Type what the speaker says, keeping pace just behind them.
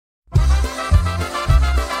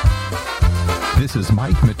This is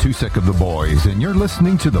Mike Matusek of the Boys, and you're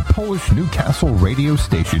listening to the Polish Newcastle radio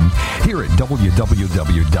station here at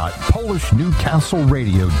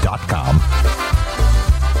www.polishnewcastleradio.com.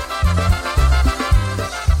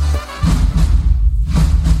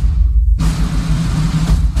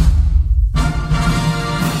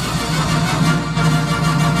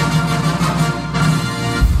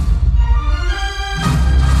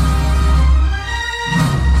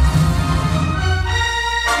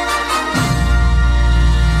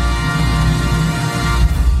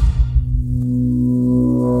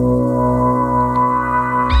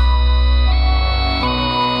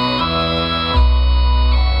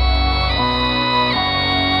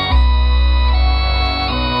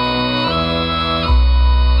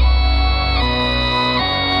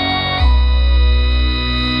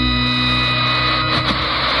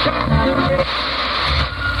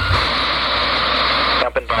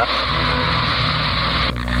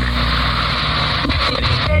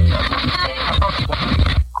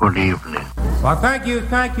 Well, thank you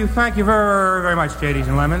very, very much, JDs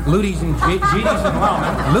and Lemon. Ludies and GDs and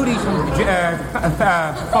Lemon. Ludies and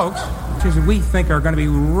folks, which is we think are going to be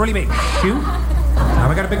really big. Shoot. Now,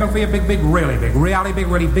 we got a big one for you. Big, really big. Reality big,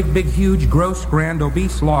 really big, huge, gross, grand,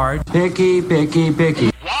 obese, large. Picky. Why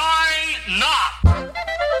not?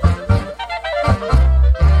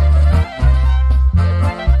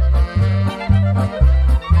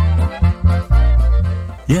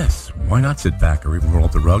 Yes, why not sit back or even roll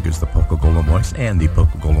up the rug as the Polka Golden Voice and the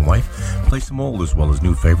Polka Golden Wife play some old as well as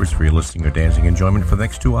new favorites for your listening or dancing enjoyment for the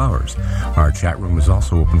next 2 hours. Our chat room is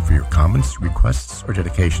also open for your comments, requests, or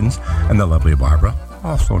dedications, and the lovely Barbara,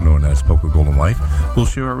 also known as Polka Golden Wife, will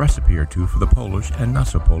share a recipe or two for the Polish and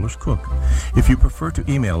not-so-Polish cook. If you prefer to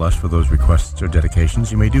email us for those requests or dedications,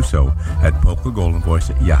 you may do so at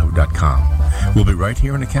polkagoldenvoice@yahoo.com. We'll be right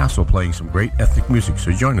here in the castle playing some great ethnic music,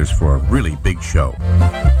 so join us for a really big show.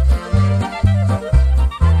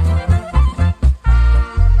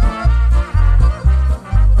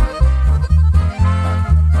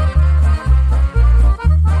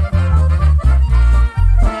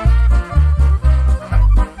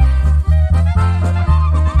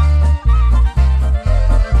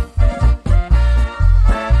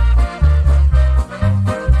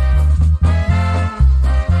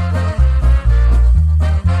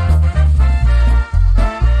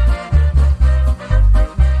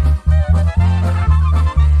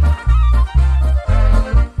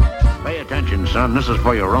 Son, this is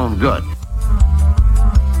for your own good.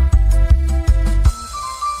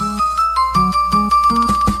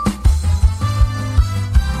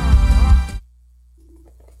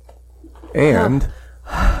 And,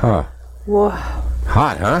 Wow.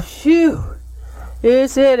 hot, huh? Phew.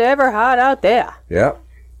 Is it ever hot out there? Yep.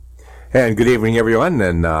 And good evening, everyone.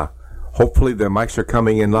 And hopefully the mics are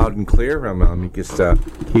coming in loud and clear. Let me just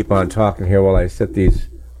keep on talking here while I set these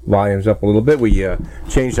volumes up a little bit. We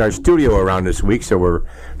changed our studio around this week, so we're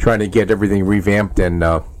trying to get everything revamped and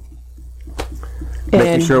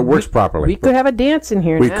making sure it works properly. We could have a dance in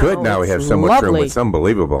here we now. could now. We have so much room. It's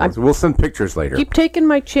unbelievable. We'll send pictures later. Keep taking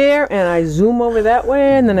my chair, and I zoom over that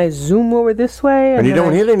way, and then I zoom over this way. And you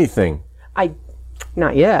don't hit anything.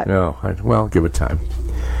 Not yet. No. Well, give it time.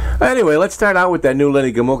 Anyway, let's start out with that new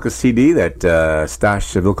Lenny Gomulka CD that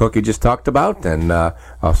Stash Vilkoki just talked about, and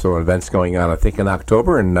also events going on, I think, in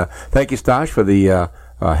October. And thank you, Stash, for the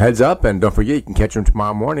heads up. And don't forget, you can catch him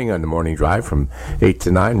tomorrow morning on the morning drive from 8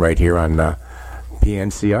 to 9 right here on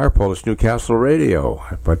PNCR, Polish Newcastle Radio.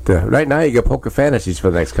 But right now, you got Polka Fantasies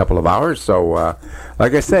for the next couple of hours. So,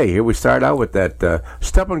 like I say, here we start out with that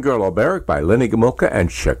Stubborn Girl Oberek by Lenny Gomulka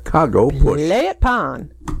and Chicago Push. Lay it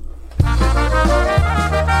pon.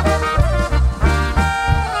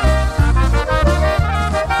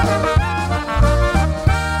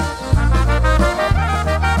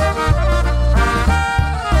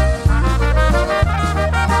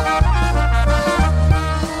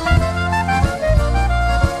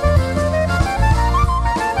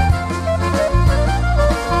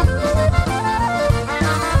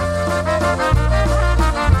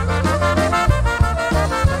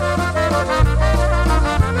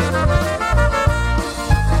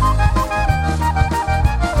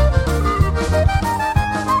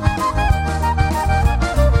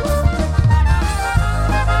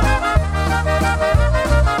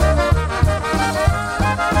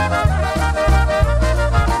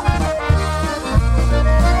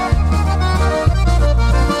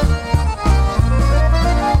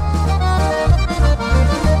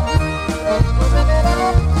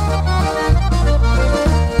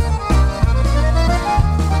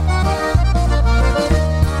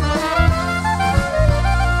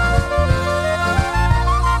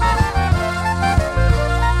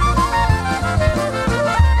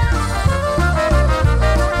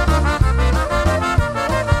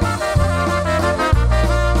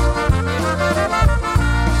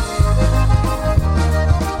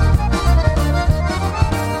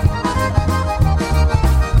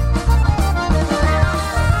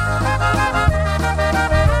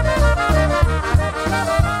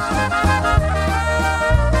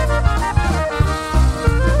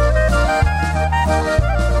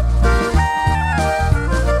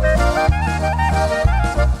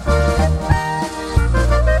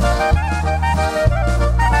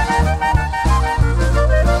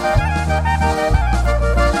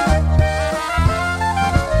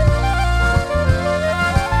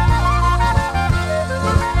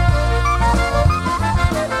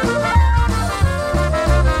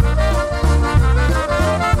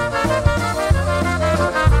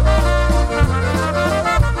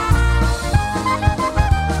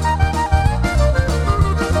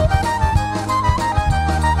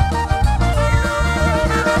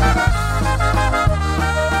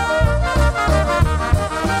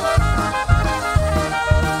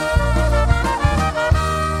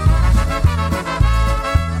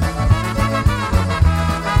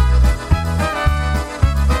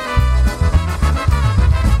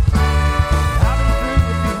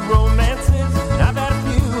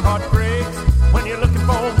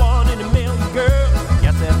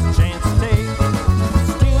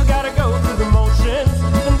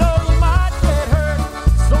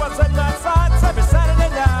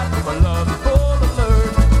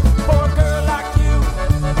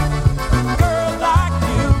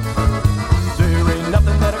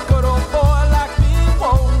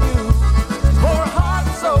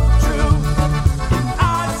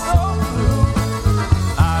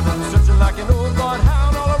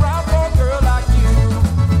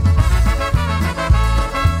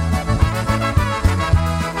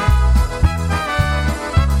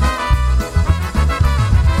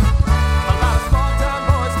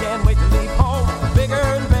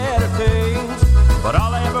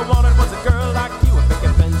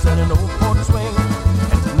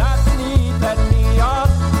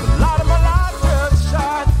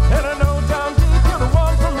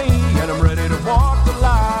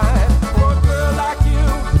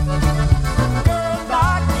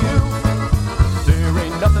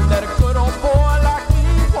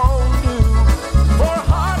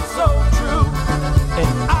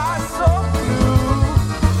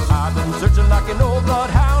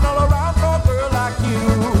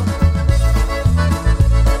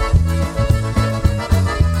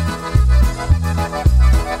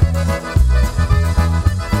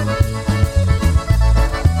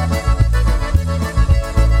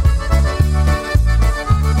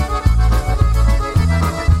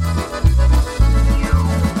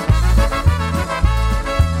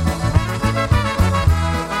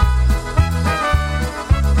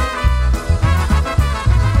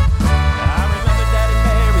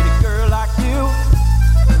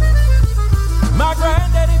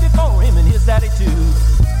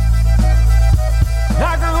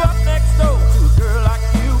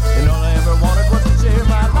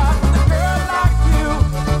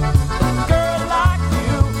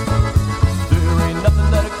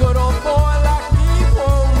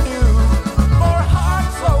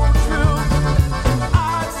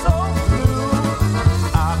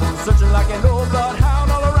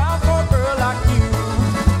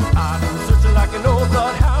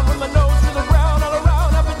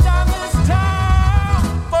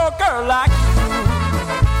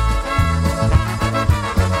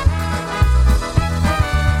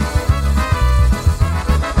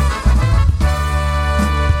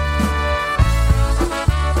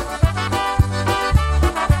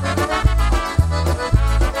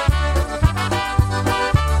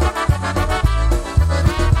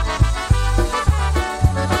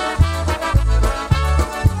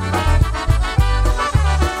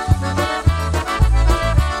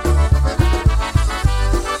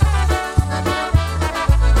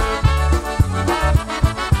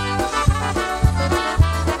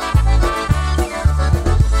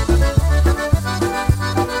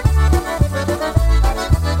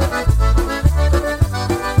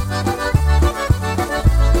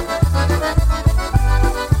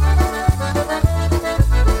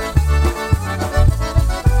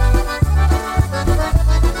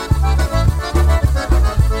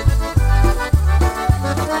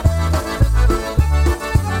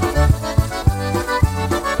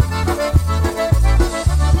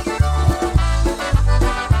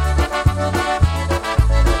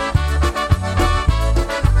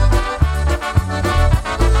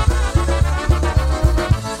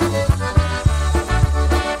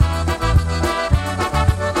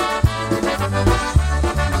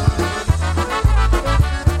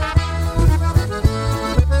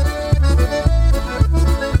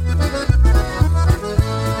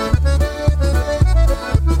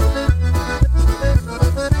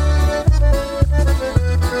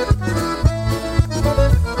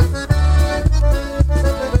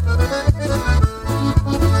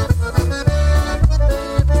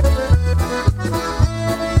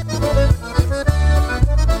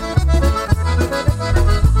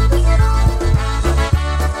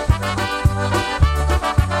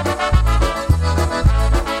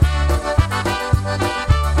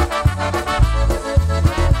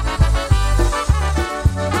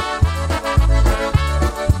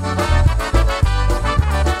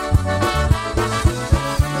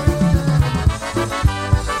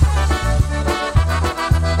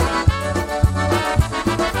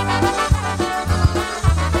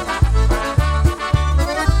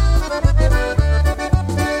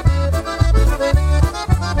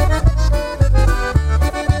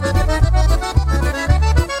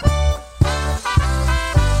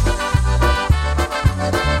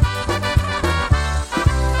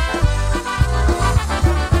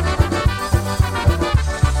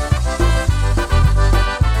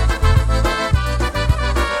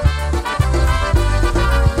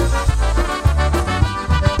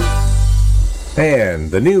 And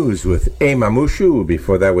the news with A Mamushu.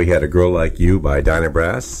 Before that, we had A Girl Like You by Dinah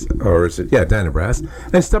Brass. Or is it? Yeah, Dinah Brass.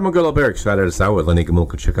 And Stubborn Girl Bear started us out with Lenny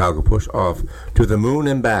Gamulka Chicago Push Off to the Moon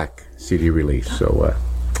and Back CD release. So,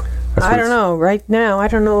 I don't know. Right now, I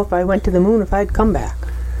don't know if I went to the moon, if I'd come back.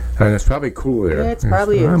 And it's probably cool there. Yeah, it's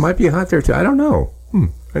probably is. It might be hot there, too. I don't know.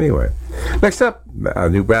 Anyway. Next up,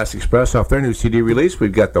 New Brass Express off their new CD release.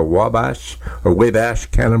 We've got the Wabash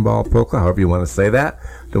Cannonball Polka, however you want to say that.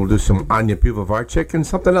 Then we'll do some Anya Pivovarczyk and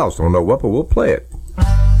something else. Don't know what, but we'll play it.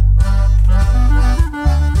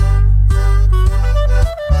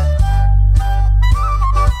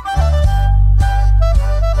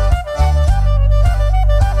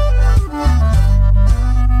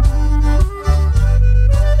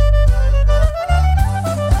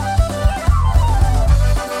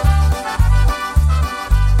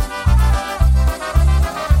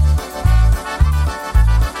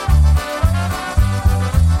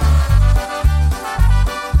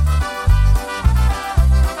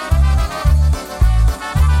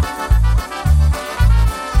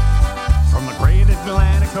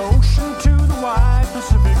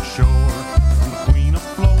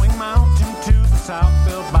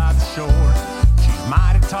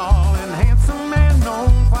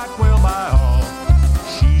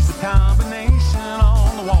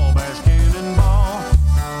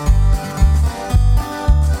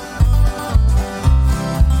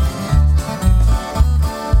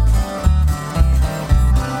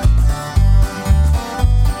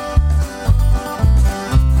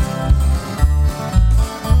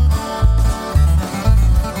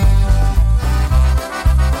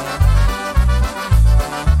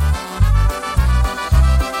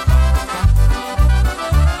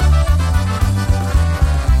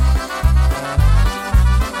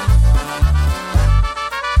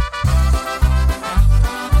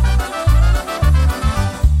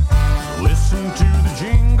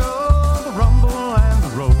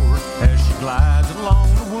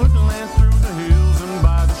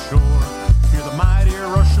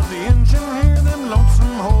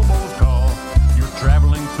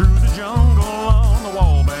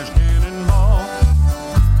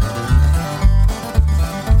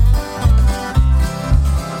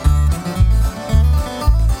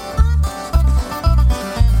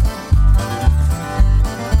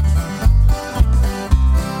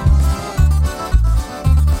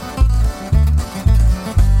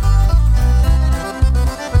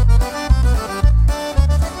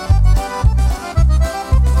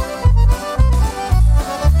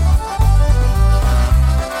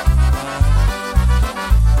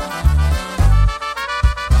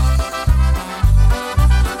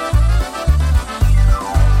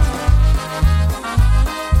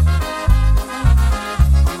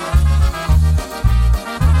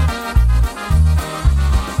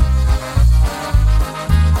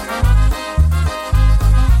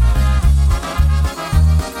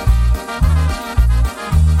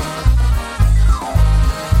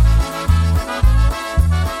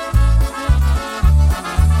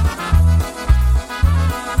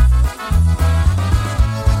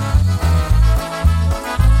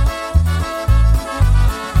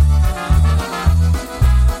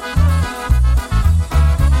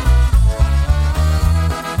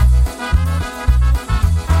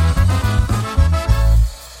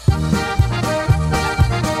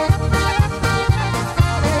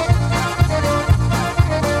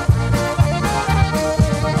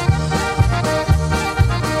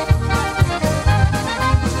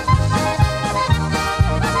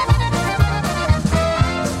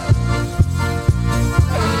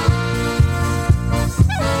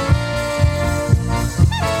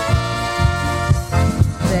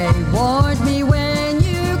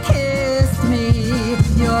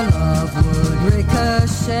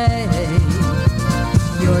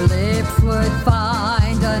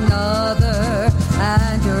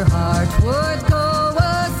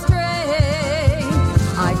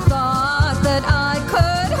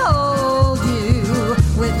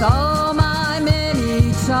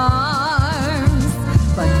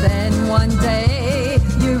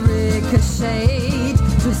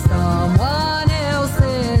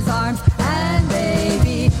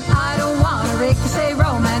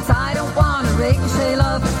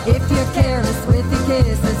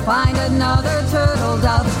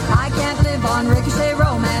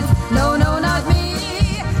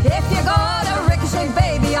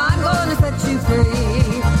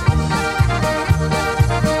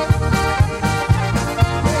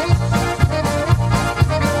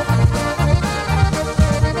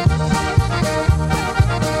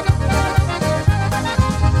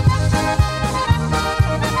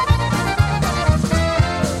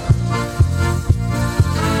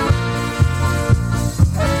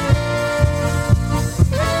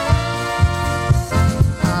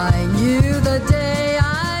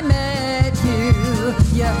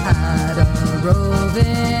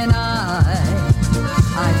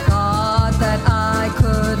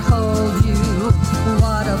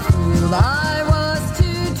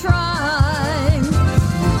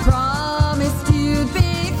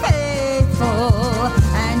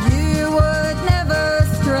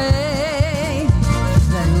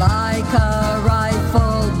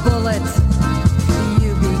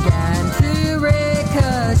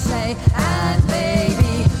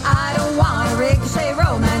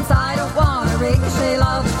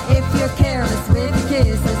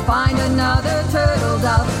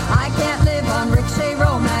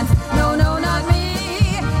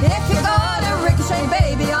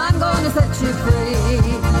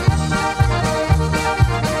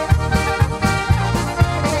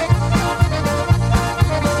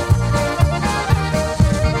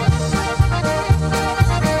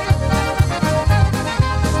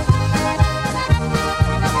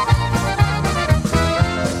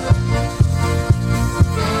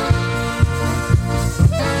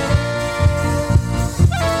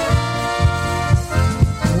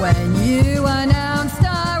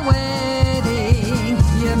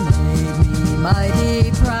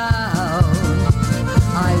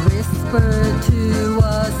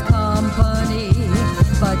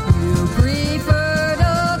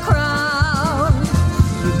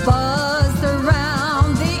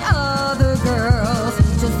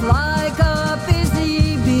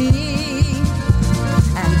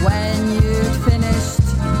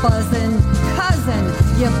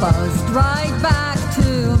 You buzzed right back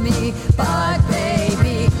to me. But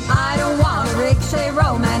baby, I don't want a ricochet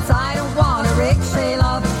romance. I don't want a ricochet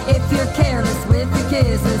love. If you're careless with your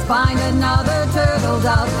kisses, find another turtle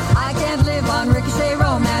dove. I can't live on ricochet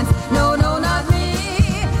romance. No, no, not me.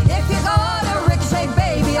 If you're gonna ricochet,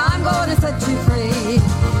 baby, I'm gonna set you free.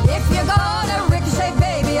 If you're gonna ricochet,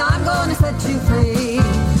 baby, I'm gonna set you free.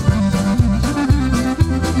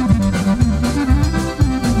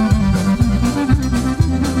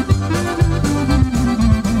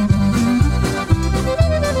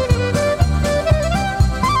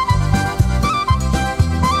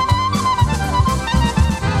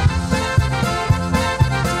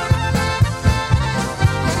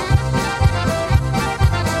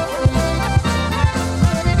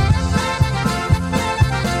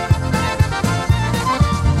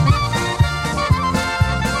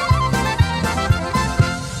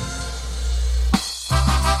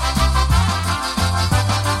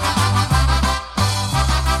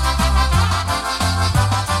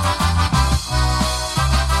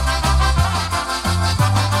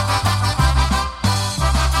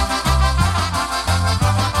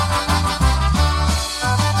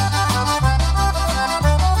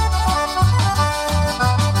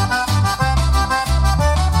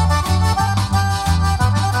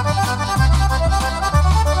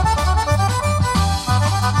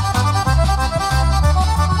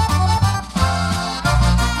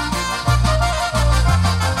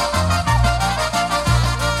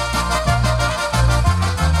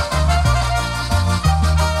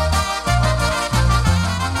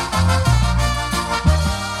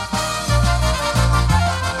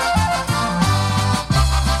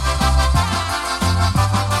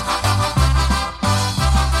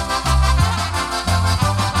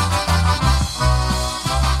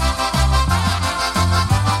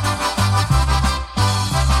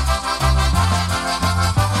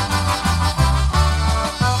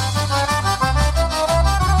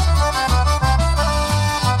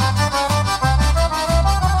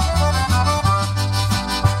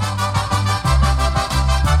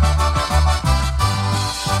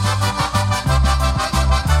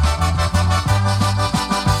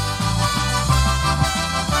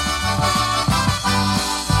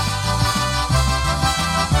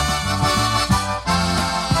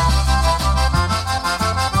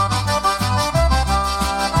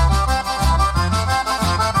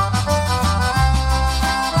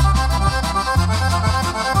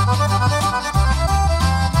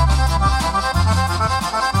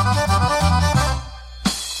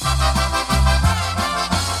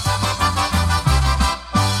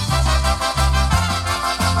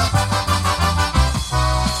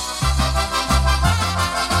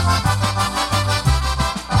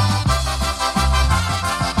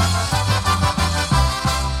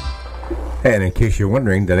 And in case you're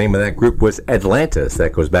wondering, the name of that group was Atlantis.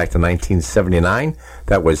 That goes back to 1979.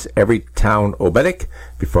 That was Every Town Obetic.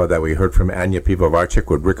 Before that, we heard from Anya Pivovarczyk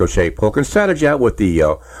with Ricochet Polka. And started out with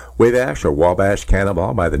the Wabash or Wabash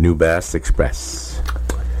Cannonball by the New Bass Express.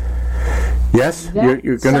 Yes?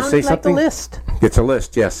 You're going to say something? Sounds like a list. It's a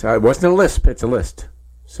list, yes. It wasn't a lisp, it's a list.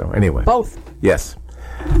 So anyway. Both. Yes.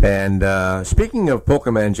 And speaking of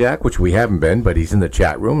Pokemon Jack, which we haven't been, but he's in the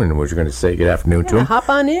chat room, and we're going to say good afternoon to him. Hop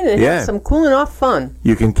on in and have some cooling off fun.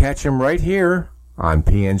 You can catch him right here on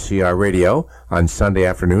PNCR Radio on Sunday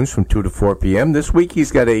afternoons from 2 to 4 p.m. This week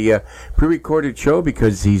he's got a pre-recorded show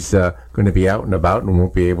because he's going to be out and about and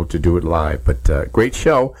won't be able to do it live. But great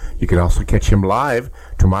show. You can also catch him live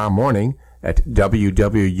tomorrow morning at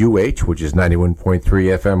WWUH, which is 91.3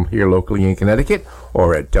 FM here locally in Connecticut,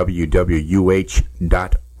 or at WWUH.org.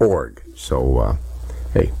 So,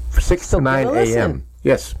 hey, 6 to 9 a.m.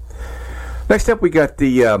 Yes. Next up, we got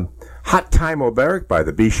the Hot Time Oberek by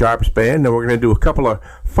the B Sharps Band, and we're going to do a couple of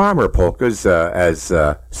farmer polkas, as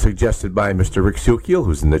suggested by Mr. Rick Sukiel,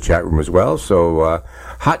 who's in the chat room as well. So,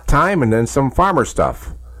 Hot Time and then some farmer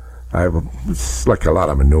stuff. It's like a lot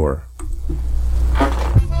of manure.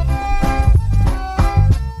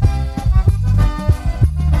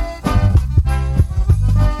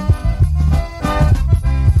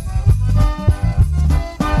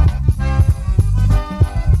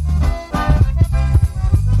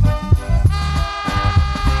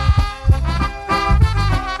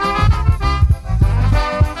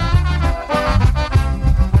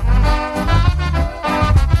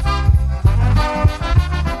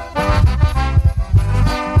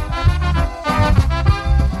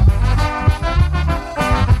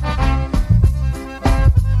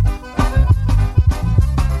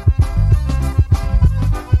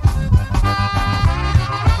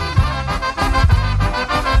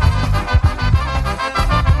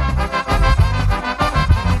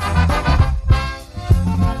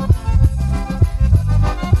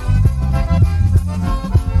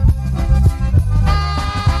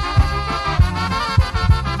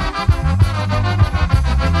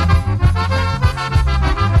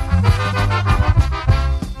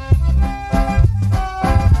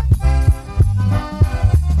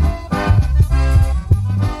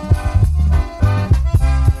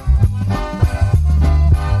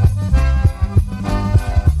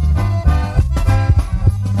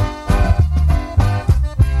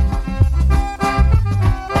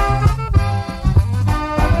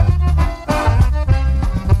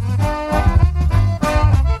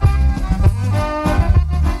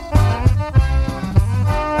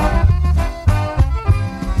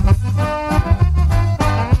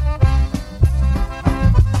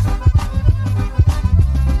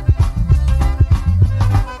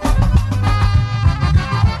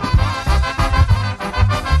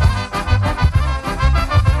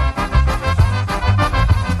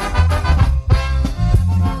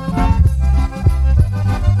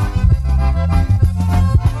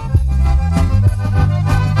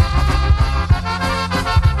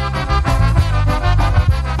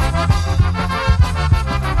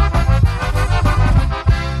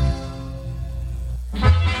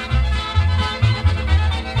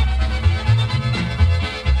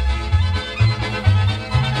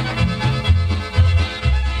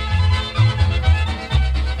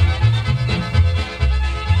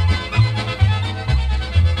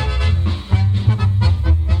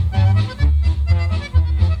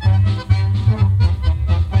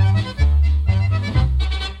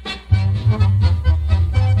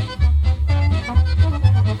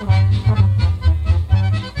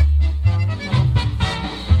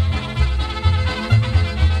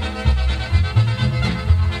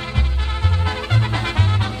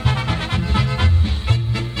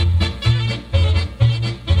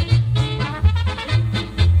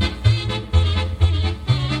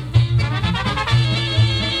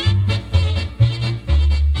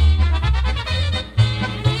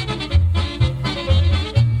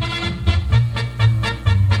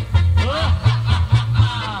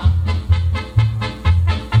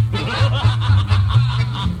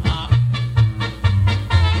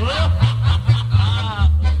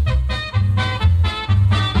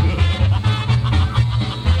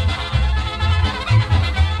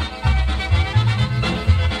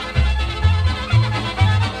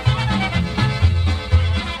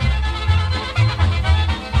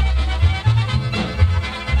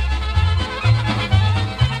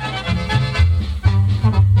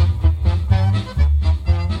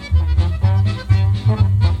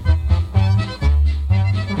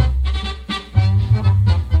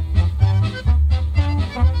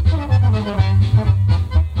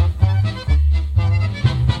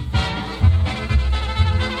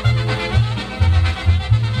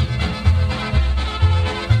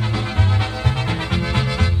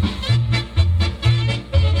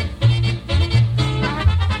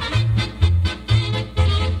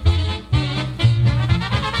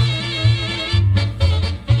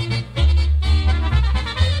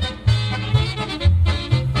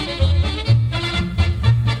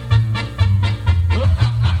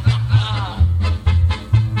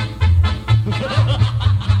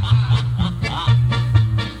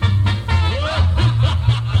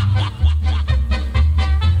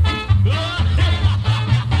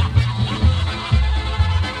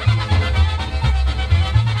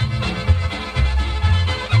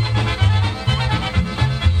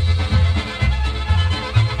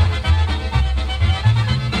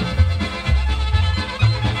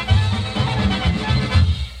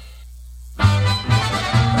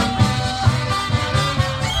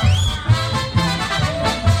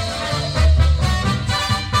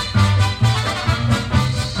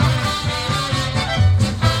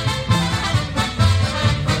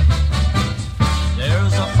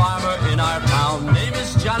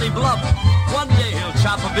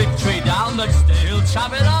 chop a big tree down, next day he'll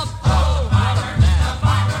chop it up. Oh, farmer, the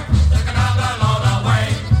farmer took another load away.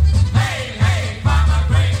 Hey, hey, Farmer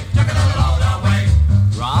Green took another load away.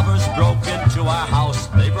 Robbers broke into our house,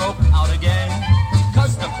 they broke out again,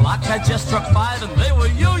 'cause the clock had just struck 5 and they were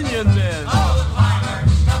union men. Oh, farmer,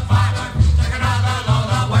 the farmer took another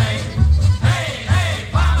load away. Hey,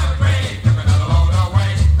 hey, Farmer Green took another load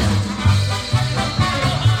away.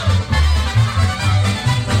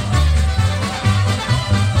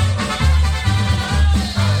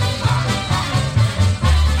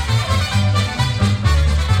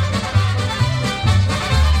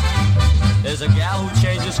 There's a gal who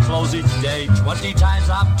changes clothes each day, 20 times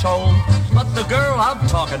I'm told. But the girl I'm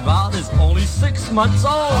talking about is only 6 months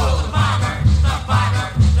old. Oh, the farmer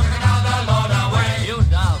took another load away. You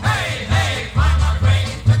know. Hey, hey, Farmer Green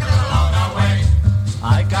took another load away.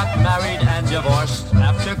 I got married and divorced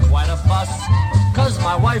after quite a fuss, 'cause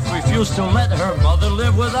my wife refused to let her mother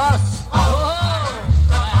live with us. Oh,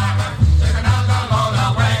 the farmer took another load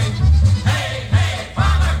away. Hey, hey,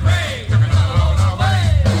 Farmer Green took another load away.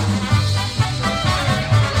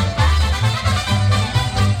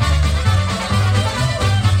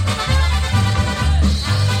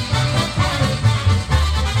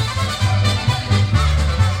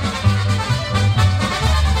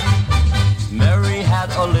 Mary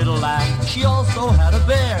had a little lamb, she also had a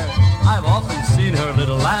bear. I've often seen her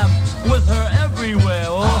little lamb with her everywhere.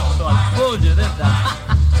 Oh, so I told you, didn't I?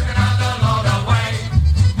 Took another load away.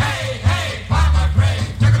 Hey, hey, Farmer Green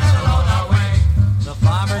took another load away. The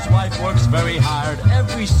farmer's wife works very hard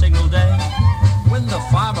every single day. When the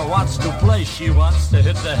farmer wants to play, she wants to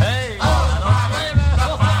hit the hay. Oh,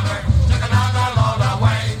 the farmer took another load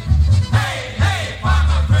away. Hey, hey,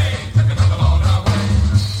 Farmer Green took another load away.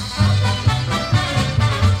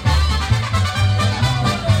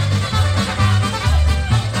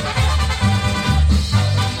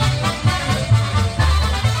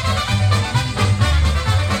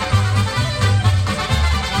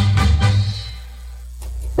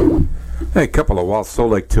 A couple of Walt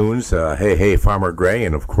Solek tunes, Hey Hey Farmer Gray,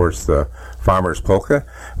 and of course the Farmer's Polka.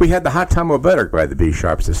 We had the Hot Tomo Better by the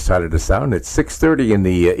B-Sharps that started us out, and it's 6:30 in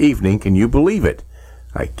the evening. Can you believe it?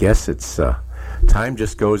 I guess it's time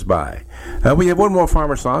just goes by. We have one more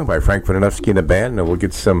farmer song by Frank Vidanovsky and the band, and we'll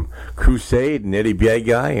get some Crusade and Eddie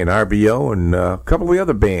Biegai and RBO and a couple of the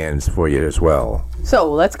other bands for you as well. So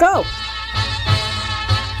let's go.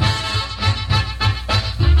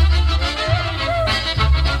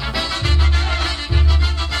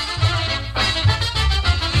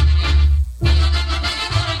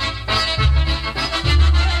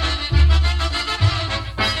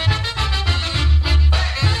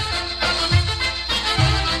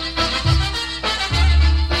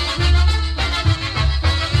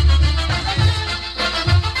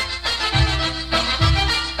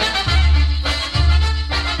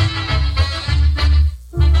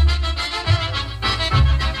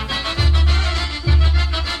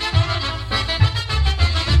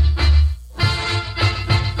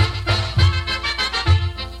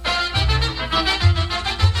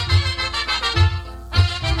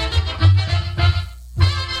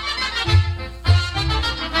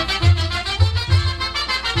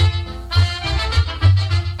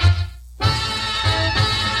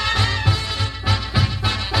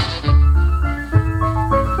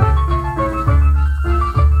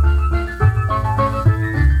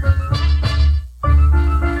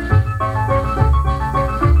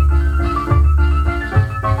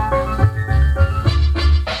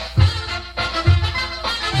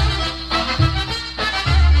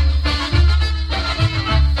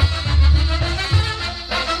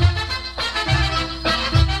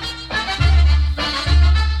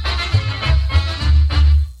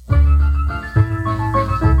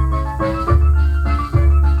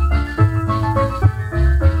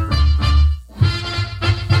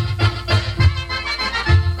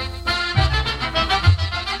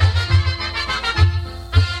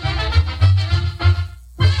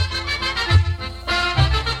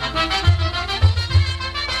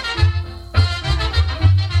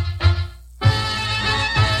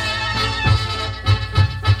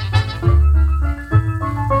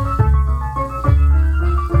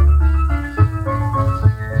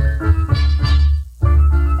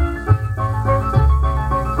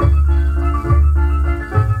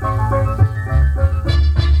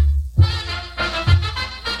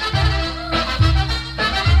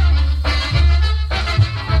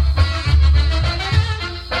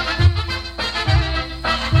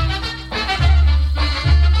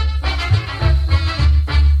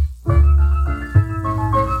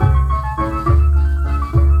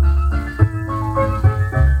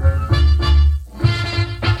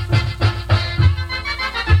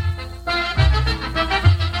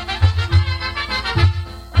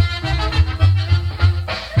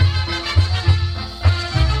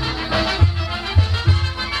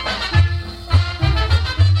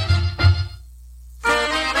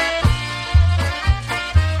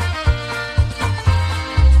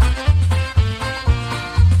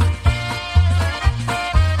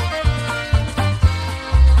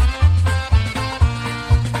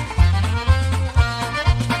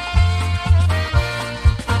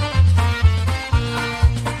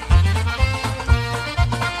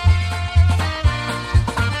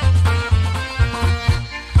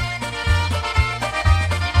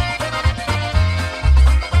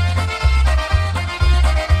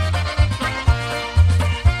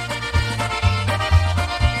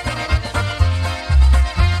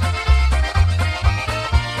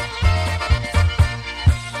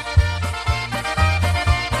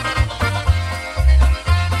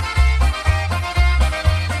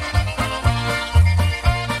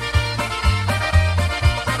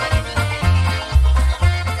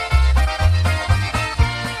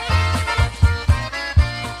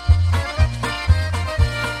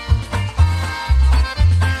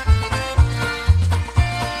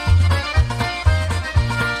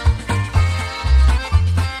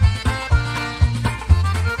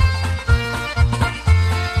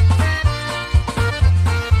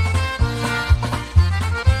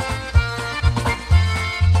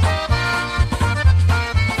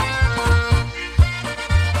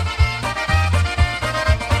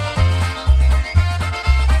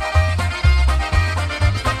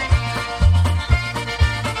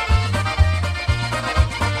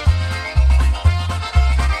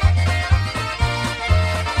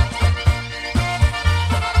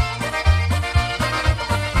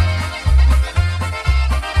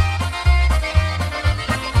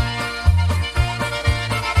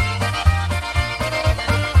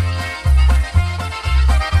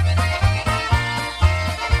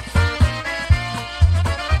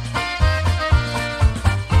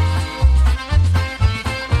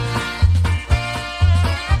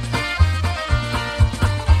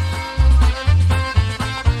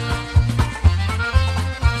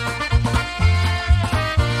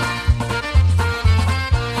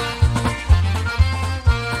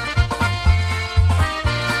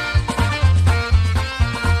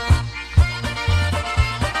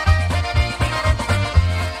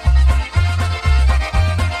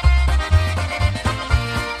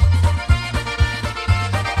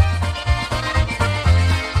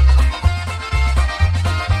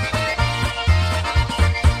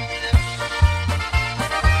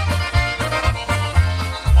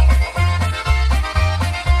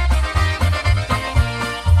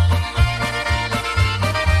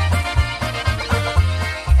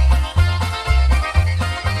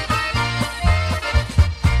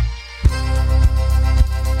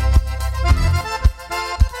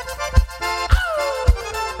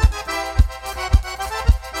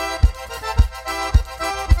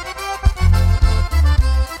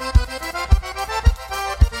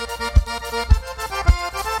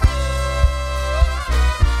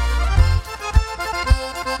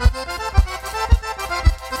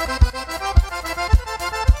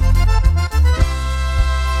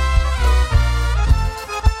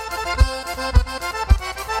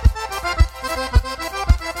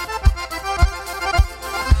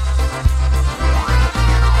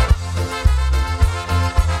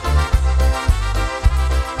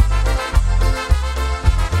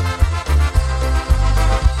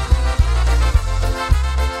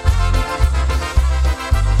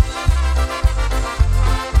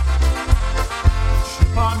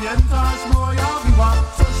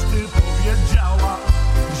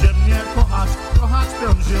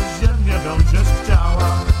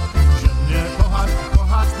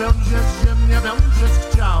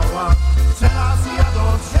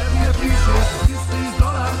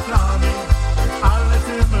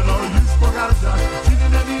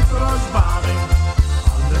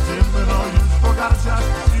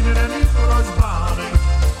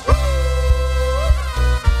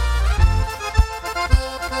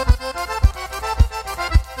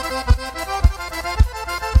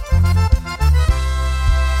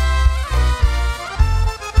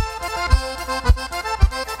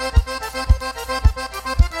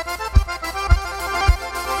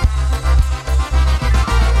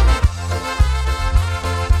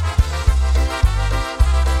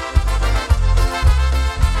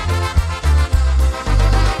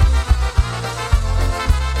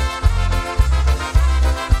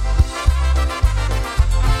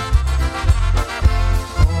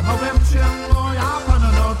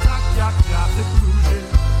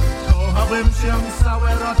 Kochałbym cię cały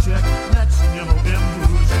roczek, lecz nie mogę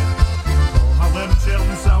dłużej. Kochałem cię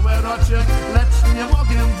cały roczek, lecz nie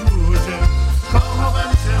mogę dłużej.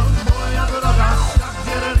 Kochałem cię, moja droga, jak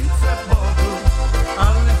dzierelice Bogu,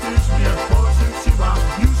 ale tyś mnie porzuciła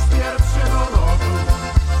już pierwszego roku.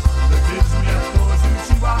 Tyś mnie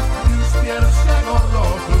porzuciła już pierwszego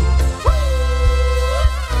roku.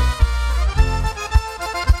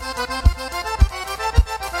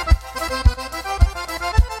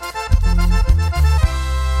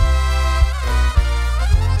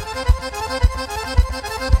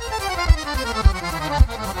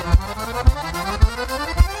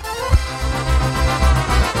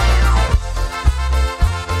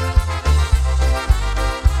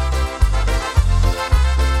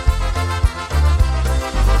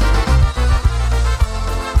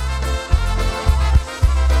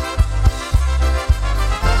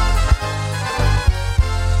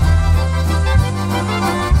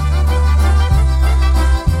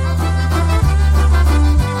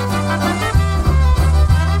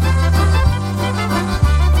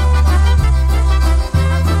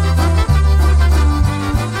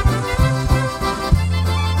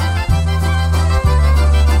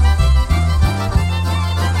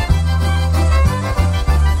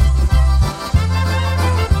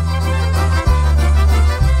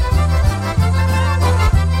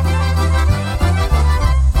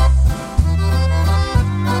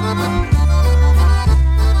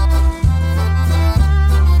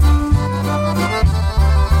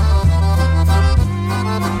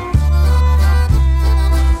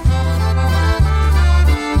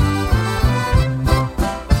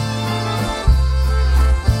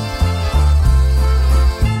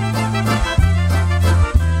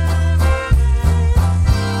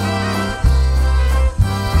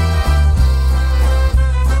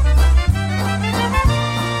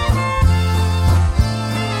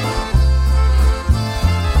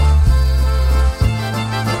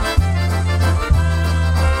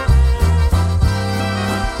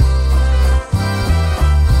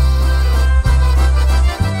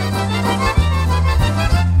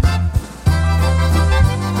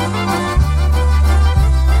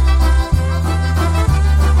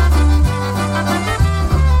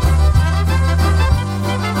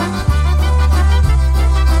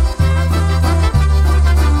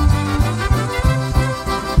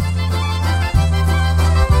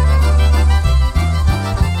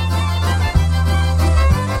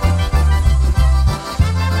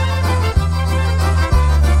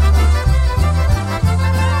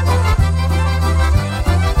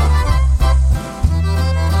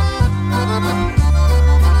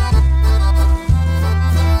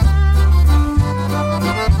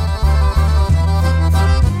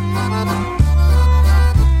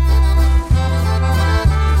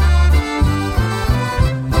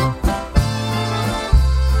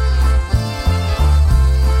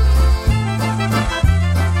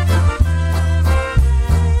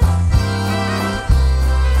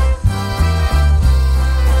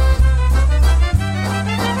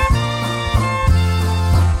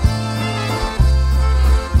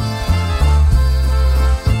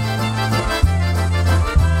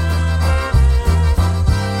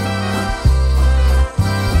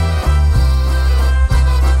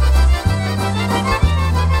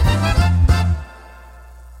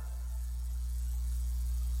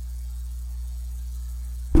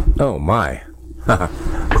 Oh, my.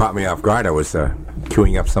 Caught me off guard. I was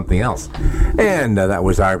queuing up something else. And that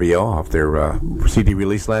was RBO off their CD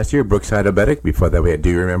release last year, Brookside Obetic. Before that, we had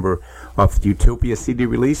Do You Remember off the Utopia CD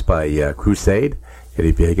release by Crusade.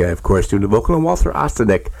 Eddie Vega, of course, doing the vocal. And Walter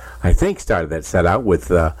Ostanek, I think, started that set out with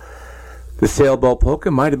the Sailboat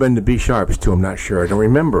Polka. Might have been the B Sharps, too. I'm not sure. I don't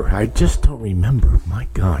remember. I just don't remember. My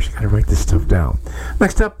gosh, I got to write this stuff down.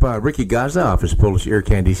 Next up, Ricky Gaza off his Polish Ear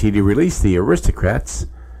Candy CD release, The Aristocrats.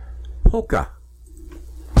 Polka.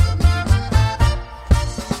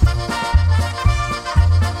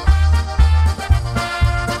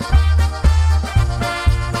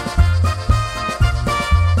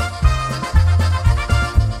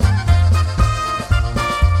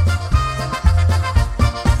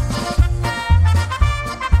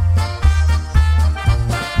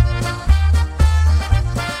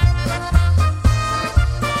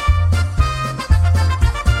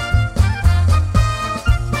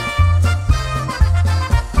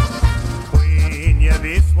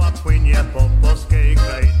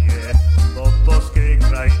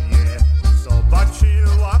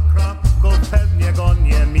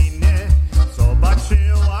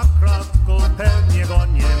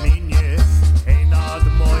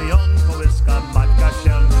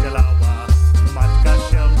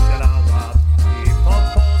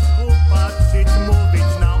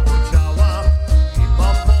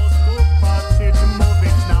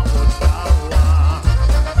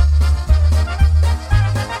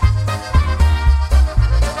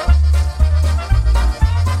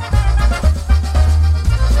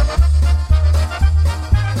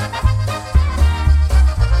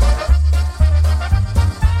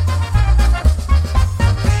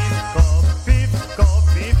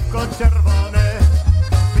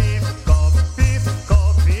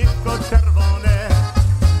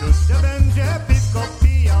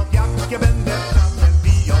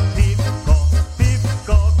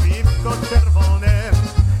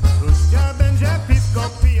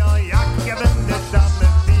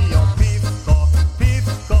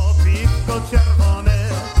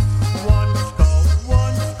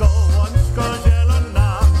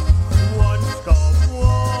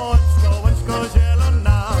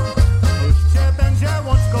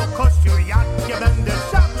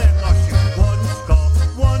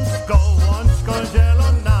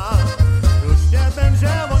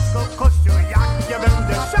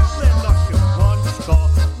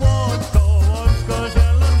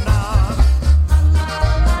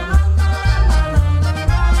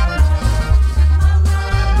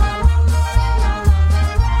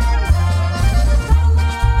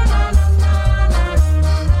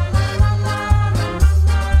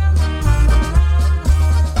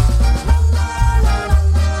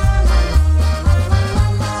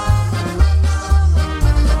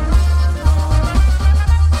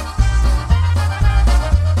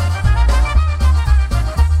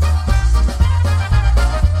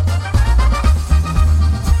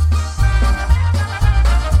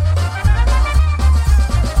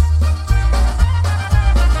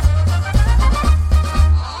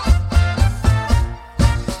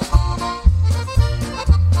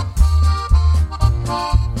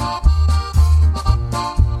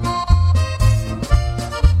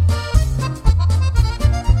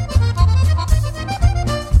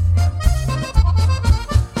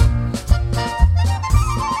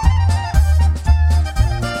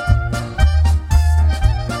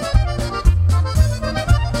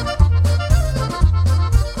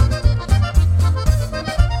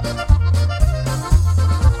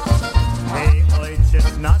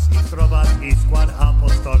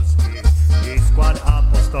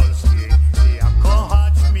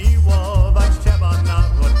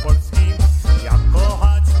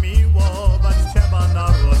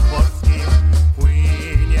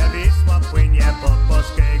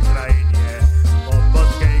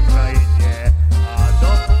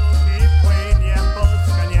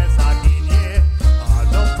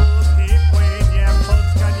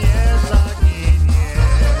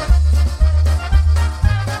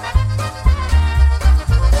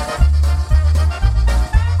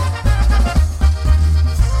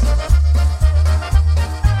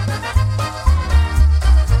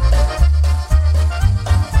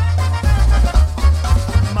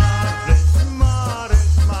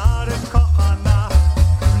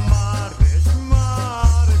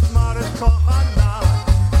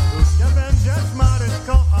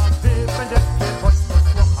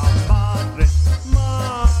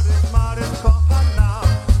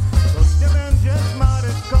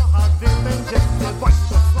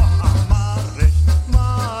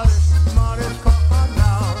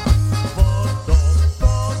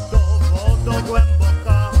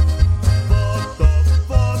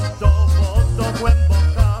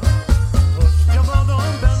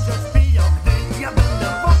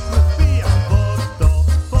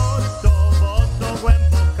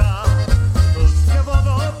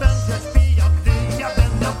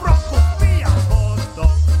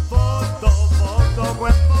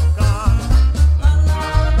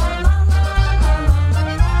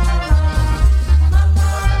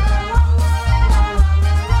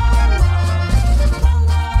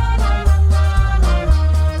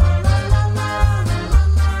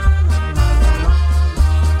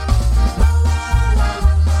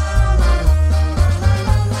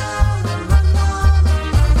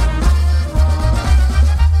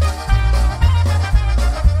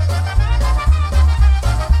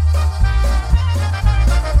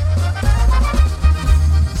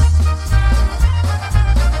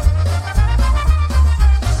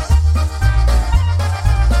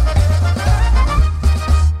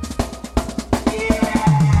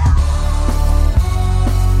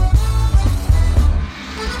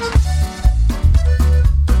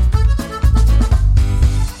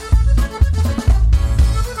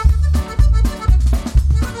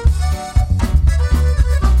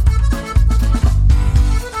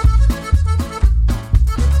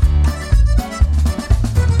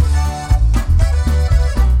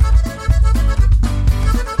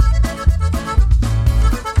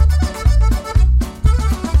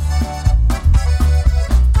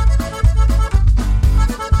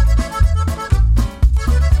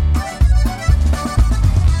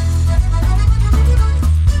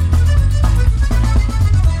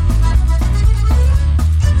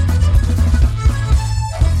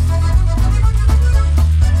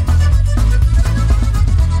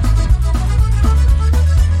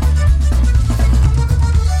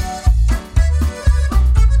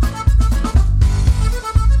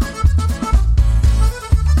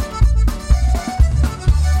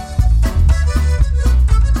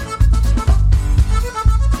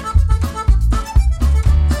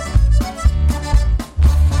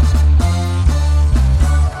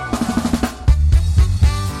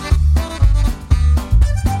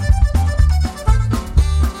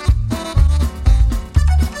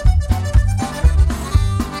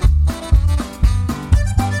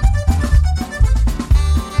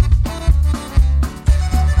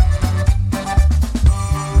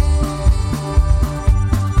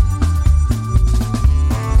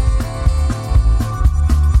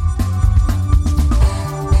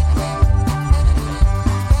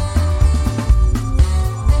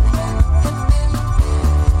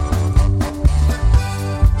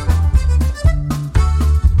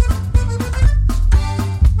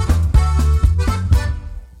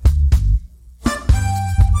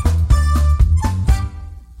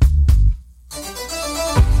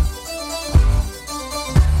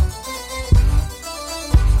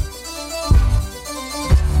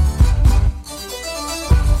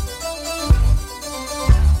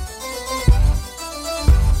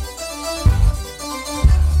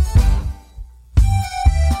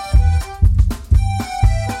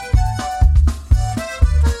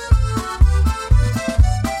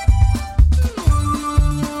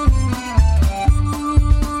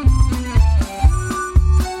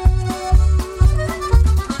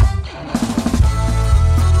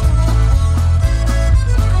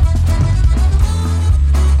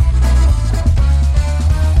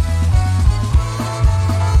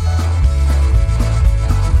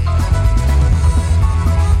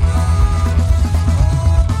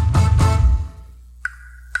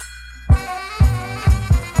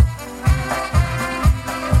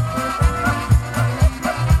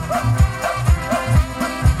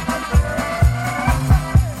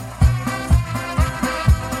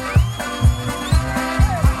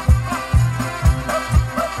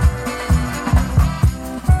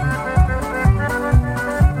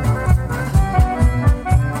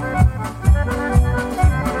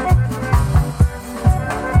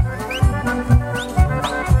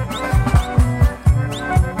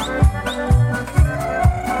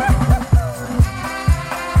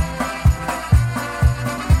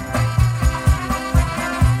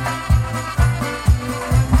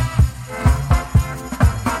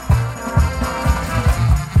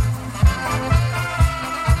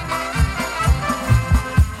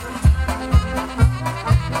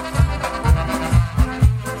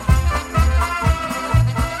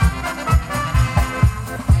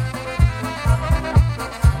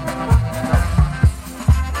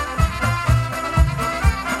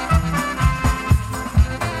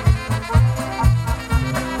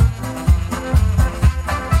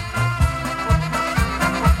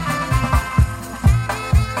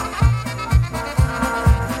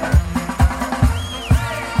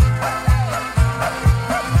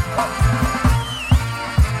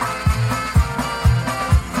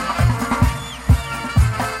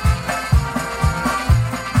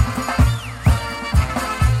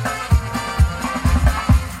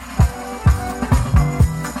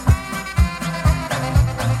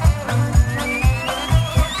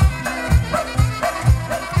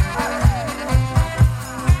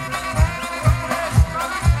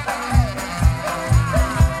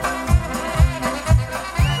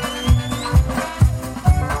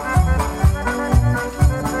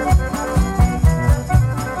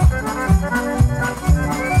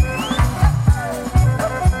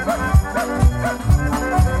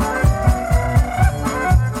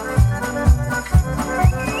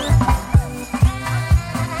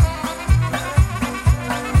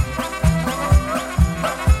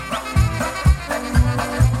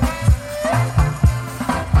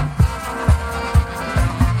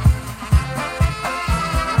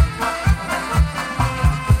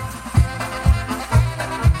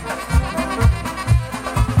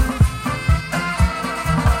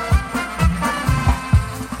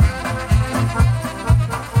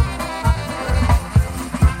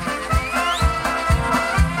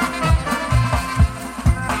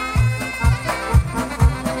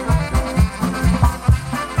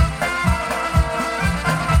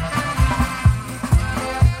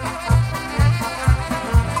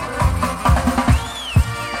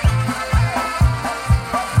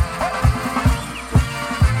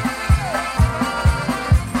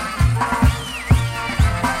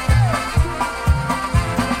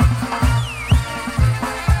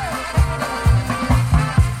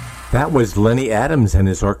 That was Lenny Adams and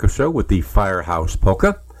his orchestra with the Firehouse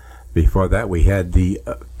Polka. Before that, we had the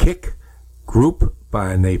Kick group,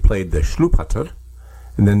 and they played the Schlupater.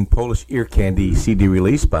 And then Polish Ear Candy CD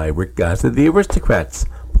release by Rick Gazda, the Aristocrats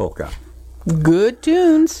Polka. Good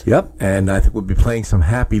tunes. Yep, and I think we'll be playing some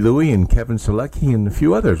Happy Louie and Kevin Selecki and a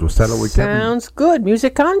few others. We'll settle with Kevin. Sounds good.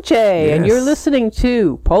 Music Conche. Yes. And you're listening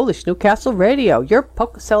to Polish Newcastle Radio, your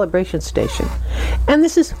polka celebration station. And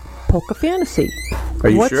this is Polka Fantasy. Are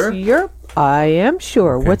you sure? I am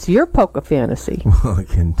sure. Okay. What's your polka fantasy? Well, I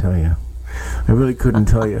couldn't tell you. I really couldn't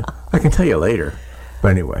tell you. I can tell you later.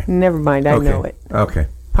 But anyway. Never mind. I know it. Okay.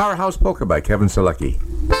 Powerhouse Polka by Kevin Selecki.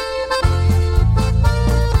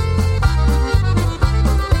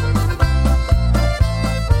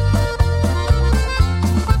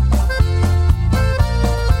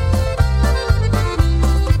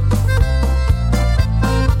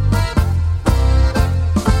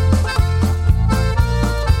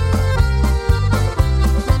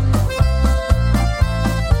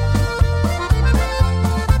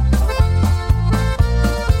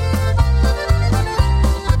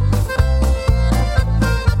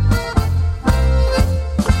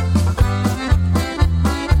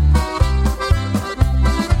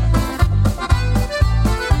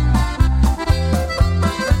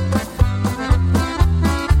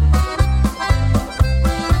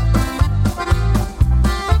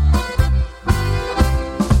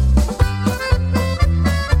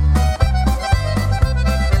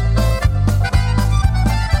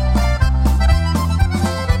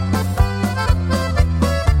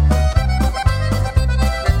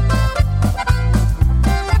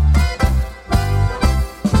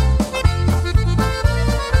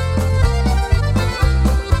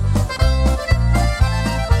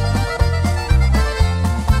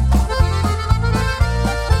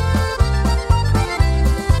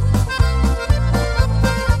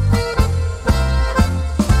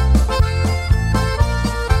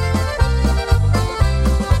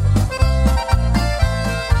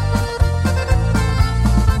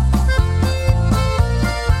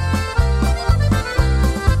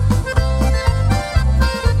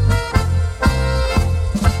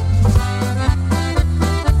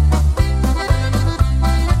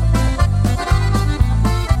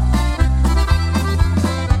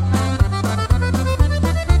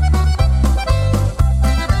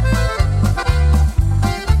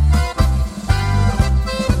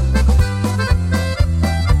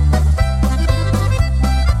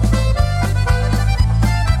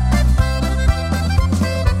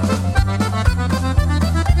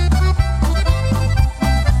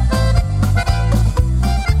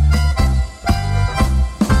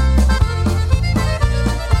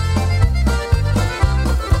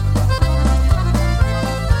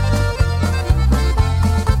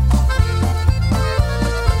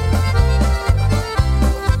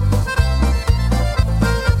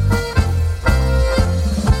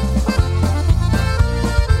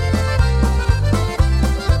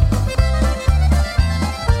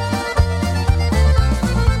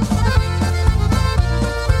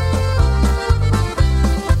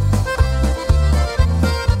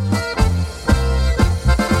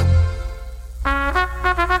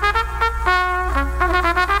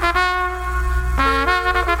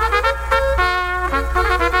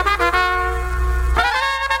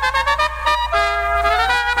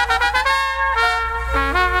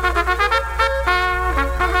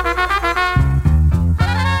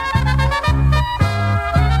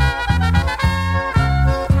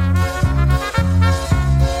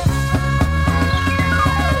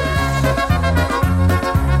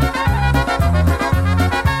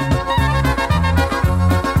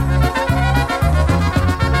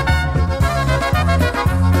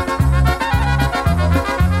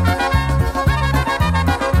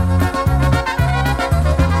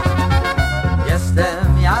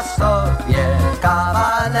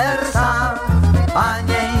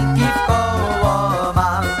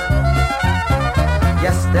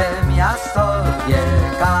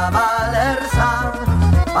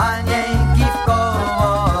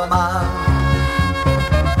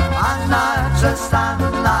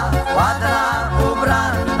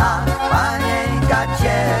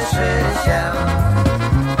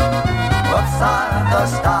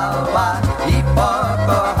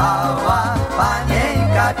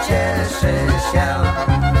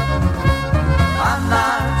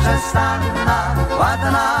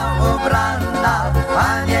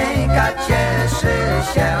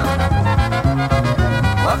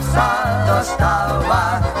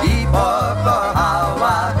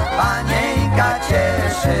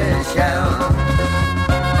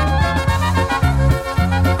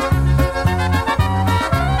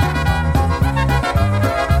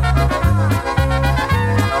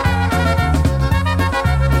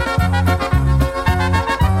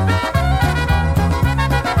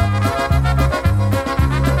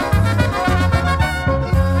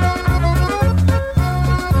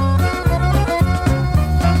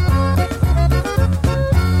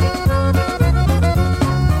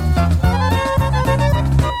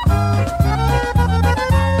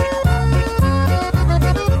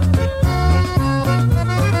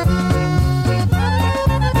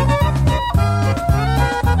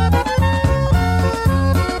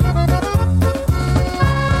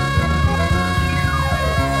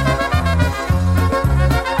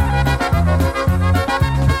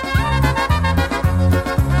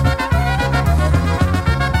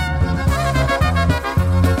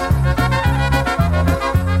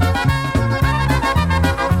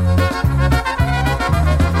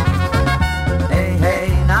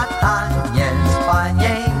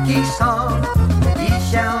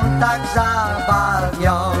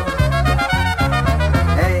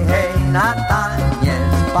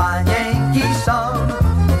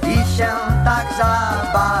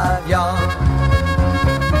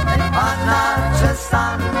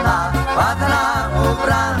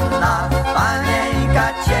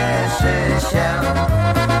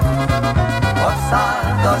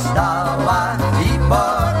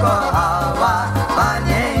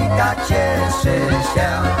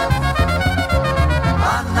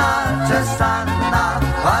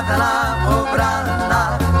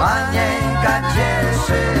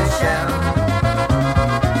 cieszy się.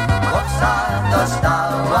 Chłopca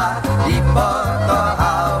dostała i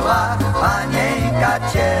pokochała, panieńka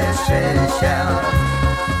cieszy się.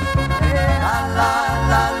 La la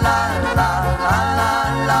la la la la la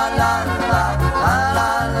la la la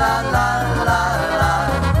la la la la la.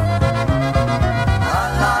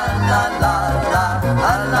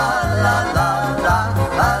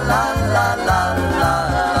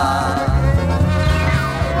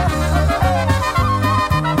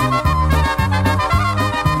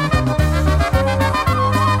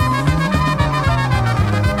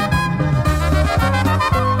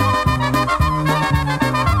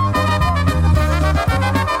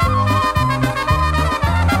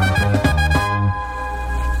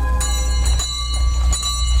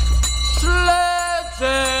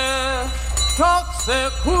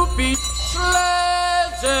 Chcę kupić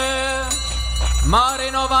śledzie,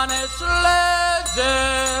 marynowane śledzie,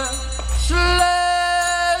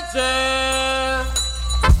 śledzie.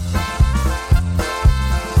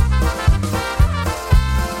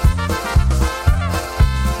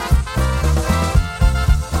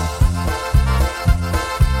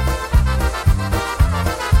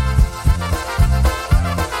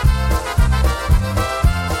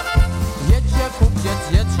 Jedzie kupiec,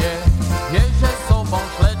 jedzie, wiezie sobą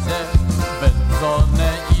śledzie,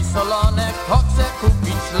 wędzone i solone, kto chce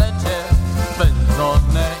kupić śledzie,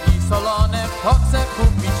 wędzone i solone, kto chce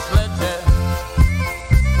kupić śledzie.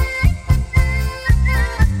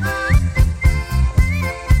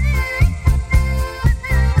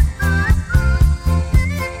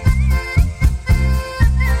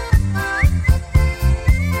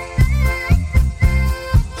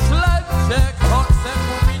 Śledzie, kto chce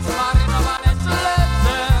kupić marynowane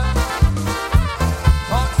śledzie,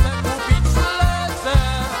 kto chce kupić śledzie,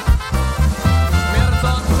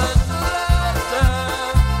 śmierdzące śledzie,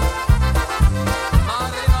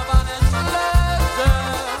 marynowane śledzie.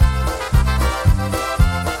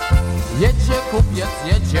 Jedzie kupiec,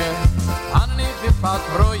 jedzie, panny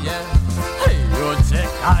wypatruje. Hej,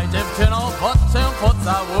 uciekaj dziewczyno, bo cię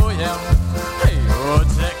pocałuję. Hej,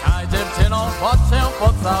 uciekaj dziewczyno, bo cię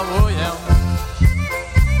pocałuję.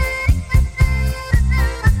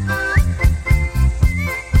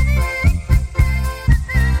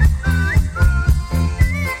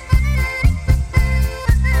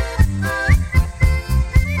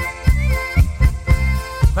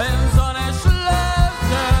 Wędzone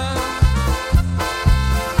śledzie,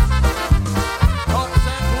 kto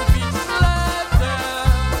chce kupić śledzie.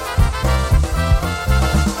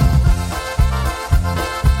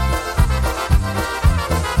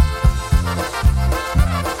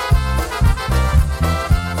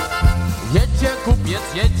 Jedzie kupiec,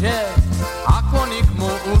 jedzie, a konik mu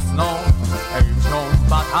usnął. Hej,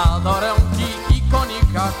 ziąbata do ręki i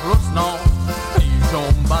konika chlusnął. Hej,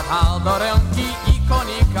 ziąbata do ręki i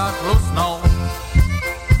konika chlusnął.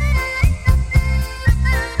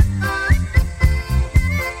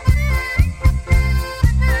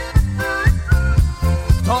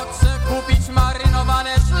 Kto chce kupić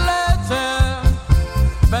marynowane śledzie,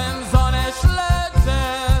 wędzone śledzie,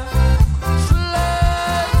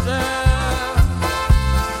 śledzie.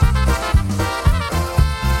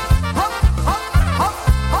 Hop, hop, hop,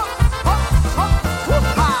 hop, hop, hop,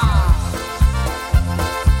 hupa.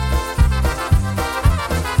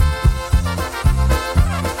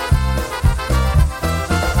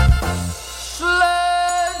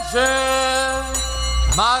 Śledzie,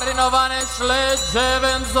 marynowane śledzie,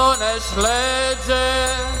 wędzone śledzie,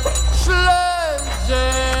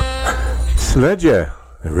 śledzie. Sledge,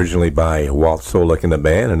 originally by Walt Solek and the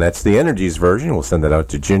band, and that's the Energies version. We'll send that out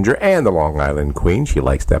to Ginger and the Long Island Queen. She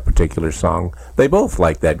likes that particular song. They both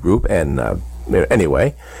like that group, and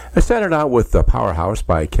anyway, I started out with Powerhouse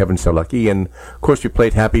by Kevin Selecki, and of course we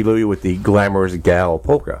played Happy Louie with the Glamorous Gal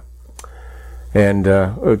Polka. And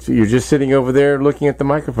you're just sitting over there looking at the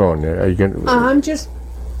microphone. Are you going? I'm just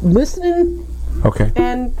listening. Okay.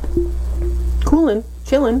 And cooling,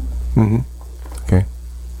 chilling. Mm-hmm. Okay.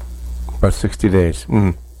 About 60 days.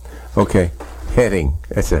 Okay. Heading.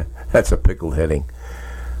 That's a pickled heading.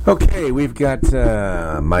 Okay, we've got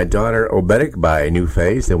My Daughter Obetic by New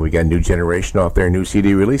Phase. Then we got New Generation off their new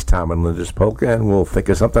CD release, Tom and Linda's Polka, and we'll think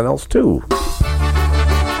of something else too.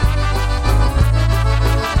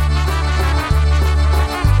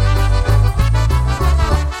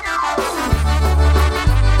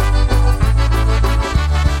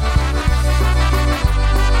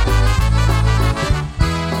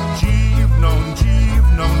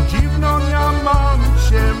 Dziwną ja mam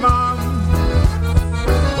się mam,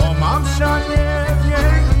 bo mam się nie wie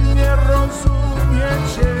i nie rozumie,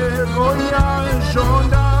 czego ja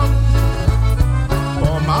żądam.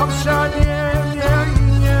 obsia nie wie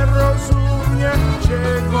i nie rozumie,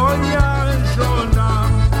 czego ja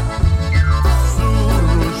żądam.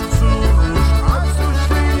 Córuś, a cóż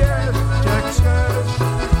ty jeszcze chcesz?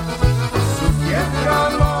 Sukienka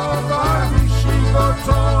nowa wisi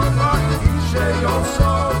gotowa i że ją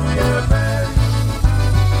sobie weź.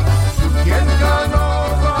 Sukienka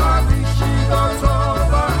nowa wisi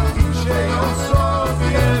gotowa i że ją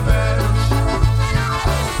sobie weź.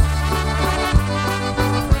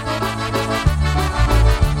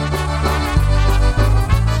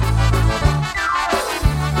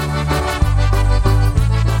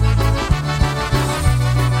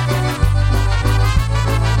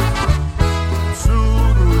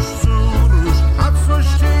 Córuś, a coś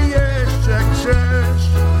ty jeszcze chcesz?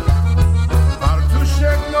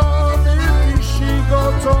 Fartuszek nowy wisi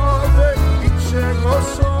gotowy i czego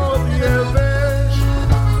sobie weź.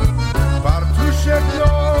 Fartuszek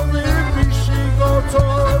nowy wisi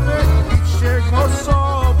gotowy i czego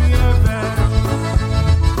sobie weź.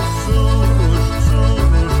 Córuś,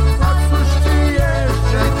 a cóż ty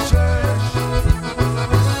jeszcze chcesz?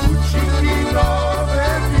 Buciki nowe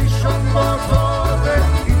wiszą gotowe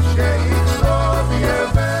i że ich sobie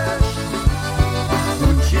weź.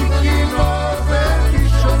 Buciki nowe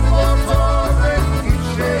wiszą gotowe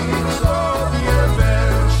i że ich sobie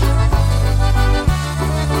weź.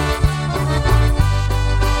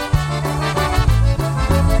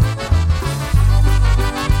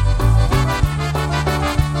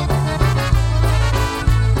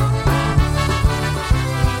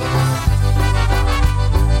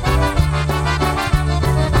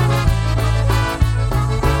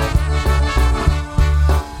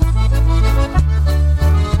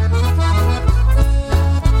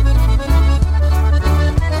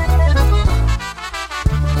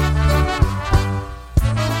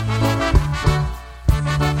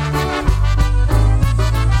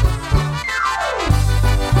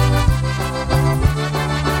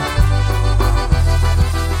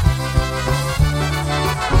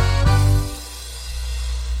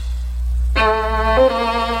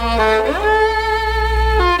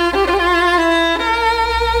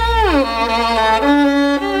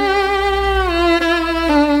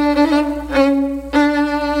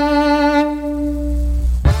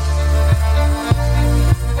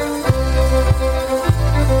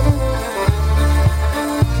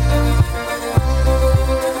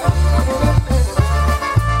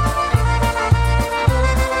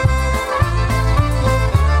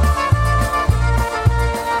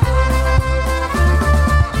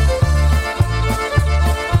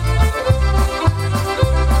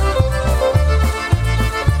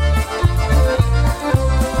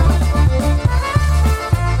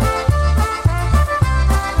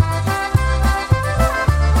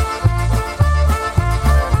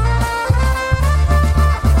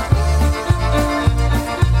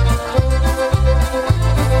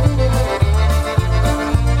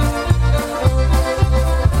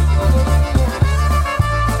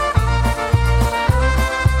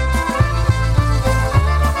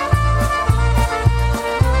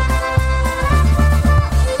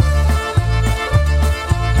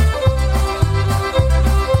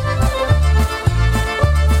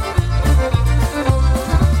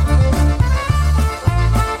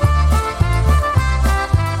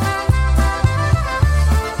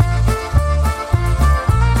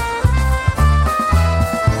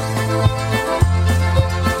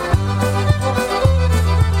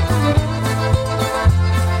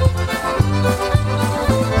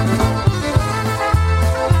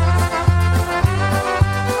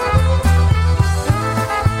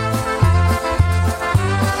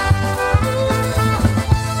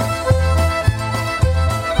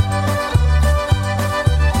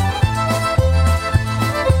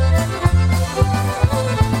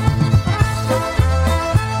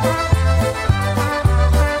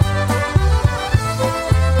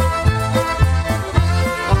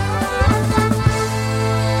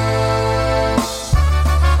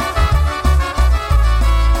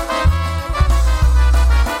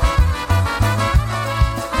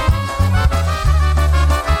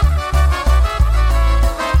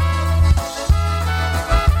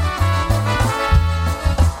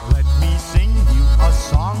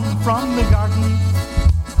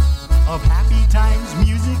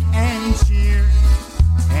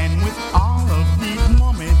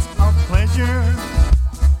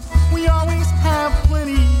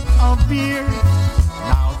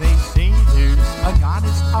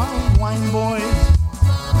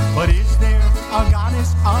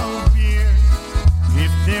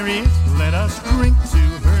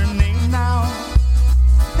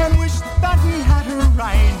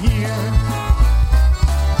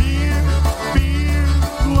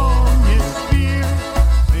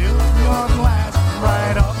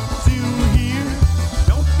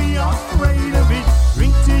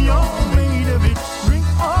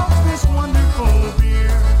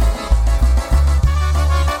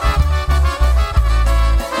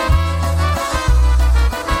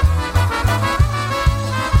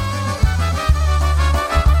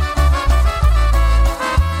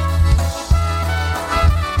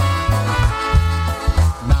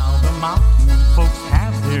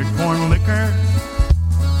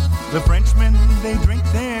 The Frenchmen, they drink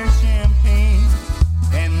their champagne,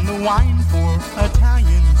 and the wine for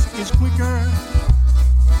Italians is quicker.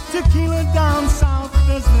 Tequila down south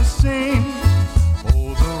does the same.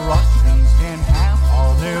 Oh, the Russians can have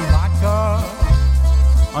all their vodka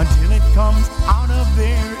until it comes out of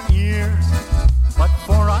their ears. But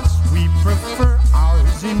for us, we prefer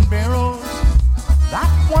ours in barrels, that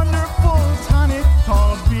wonderful tonic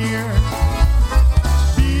called beer.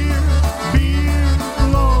 Beer, beer,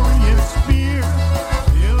 glorious beer,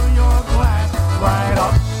 fill your glass right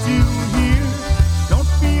up to here.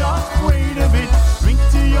 Don't be afraid of it, drink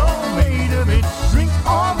till you're made of it. Drink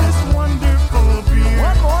all this wonderful beer.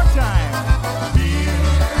 One more time. Beer,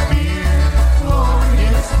 beer,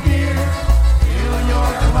 glorious beer, fill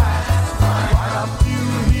your glass right up to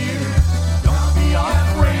here. Don't be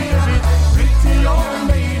afraid of it, drink till you're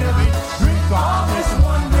made of it. Drink all this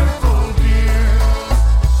wonderful beer.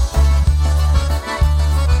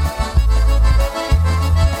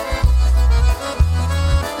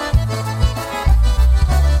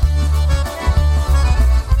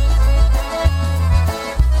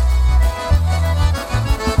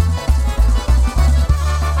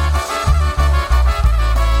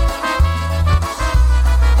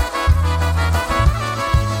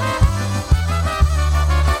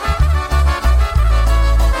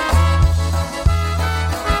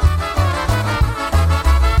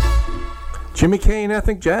 Jimmy Kane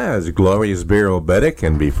Ethnic Jazz, Glorious Beer Obetic,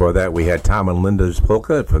 and before that we had Tom and Linda's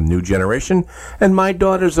Polka from New Generation, and My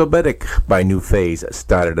Daughter's Obetic by New Phase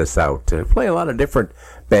started us out. Play a lot of different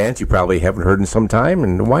bands you probably haven't heard in some time,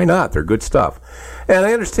 and why not? They're good stuff. And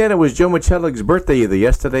I understand it was Joe Michelik's birthday either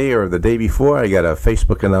yesterday or the day before. I got a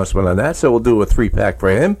Facebook announcement on that, so we'll do a 3-pack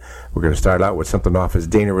for him. We're going to start out with something off his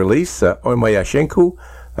Dana release, Oj moja Shenku.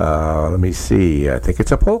 Let me see. I think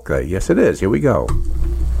it's a polka. Yes, it is. Here we go.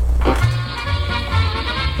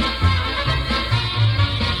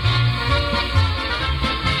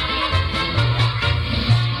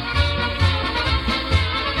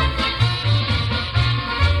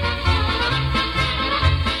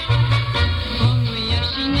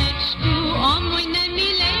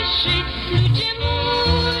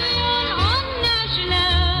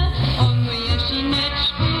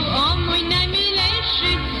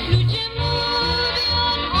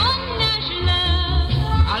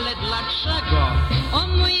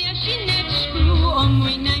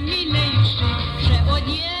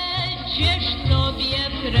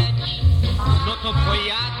 No to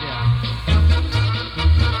pojadę.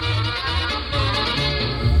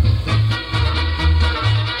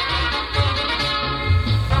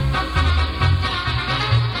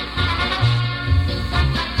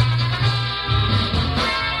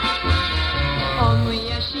 O mój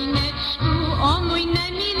Jasineczku, o mój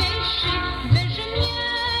najmilejszy, weź mnie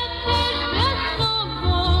też ze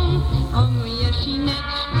sobą. O mój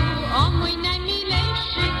Jasineczku, o mój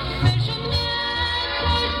najmilejszy, weź mnie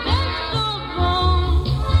też ze sobą.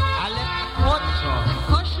 Ale po co?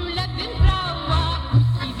 Koszulę bym brała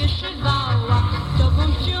i wyszywała, z tobą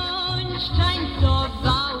wciąż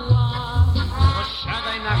tańcowała.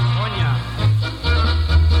 Posiadaj na konia.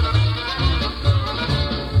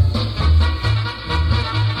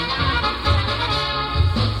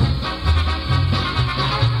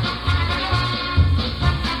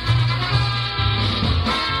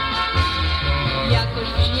 Jakoś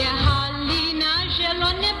przyjechali na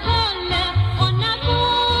zielone pole, ona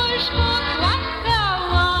gorzko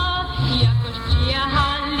płakała. Jakoś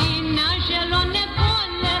przyjechali na zielone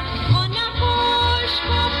pole, ona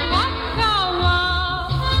gorzko płakała.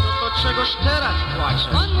 To czegoż teraz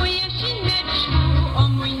płaczesz? O mój Jasineczku, o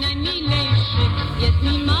mój najmilejszy, jest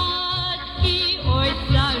mi matki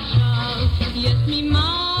ojca żal. Jest mi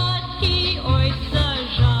matki ojca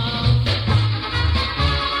żal.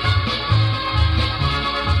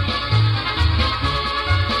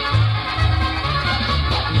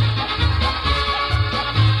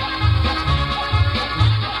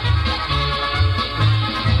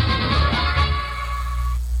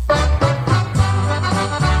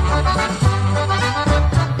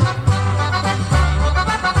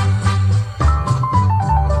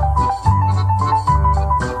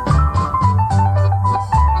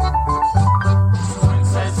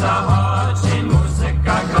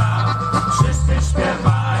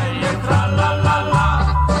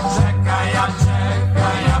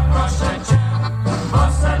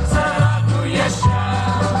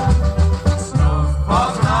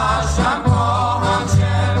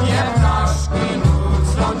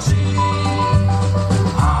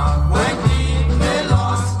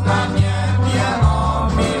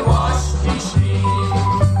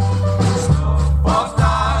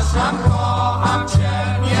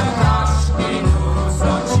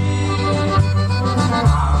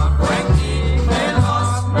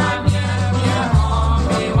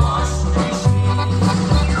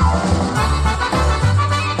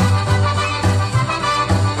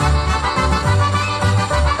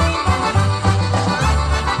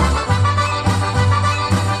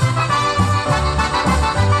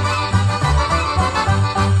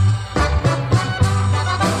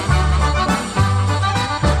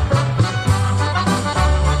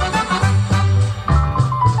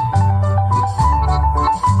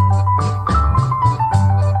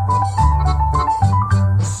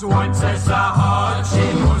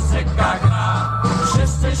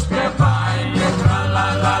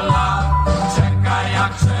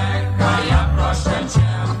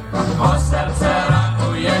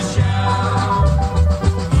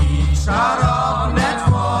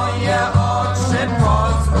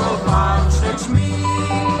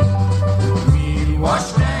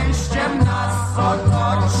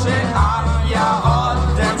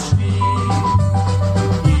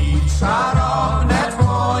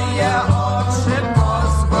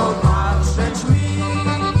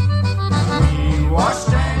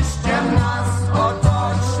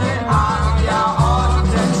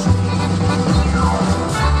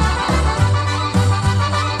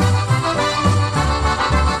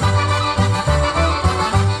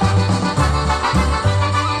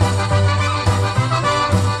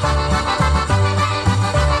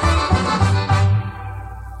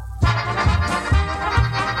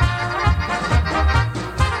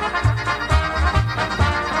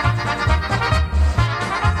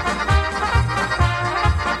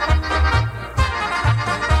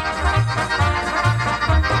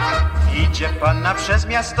 Dziewczyna przez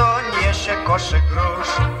miasto niesie koszyk róż.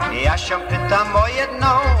 Ja się pytam o jedną,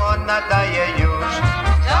 ona daje już.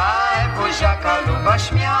 Daj buziaka luba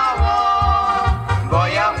śmiało, bo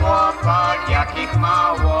ja chłopak jakich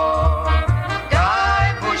mało.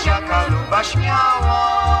 Daj buziaka luba śmiało,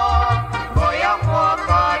 bo ja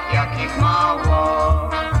chłopak jakich mało.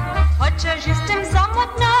 Chociaż jestem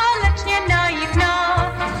samotna, lecz nie naiwna,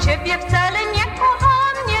 ciebie wcale nie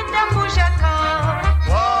kocham, nie dam buziaka.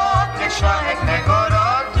 Chłopiec szlachetnego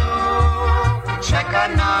rodu czeka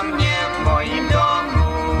na mnie w moim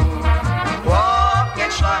domu.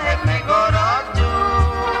 Chłopiec szlachetnego rodu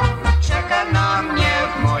czeka na mnie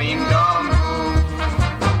w moim domu.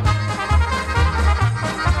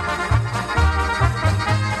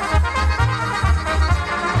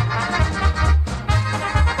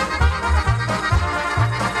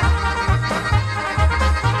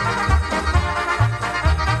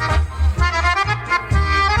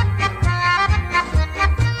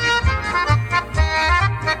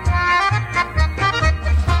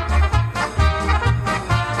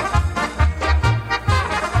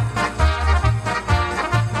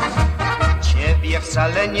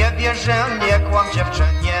 Wcale nie wierzę, nie kłam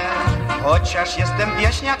dziewczynie, chociaż jestem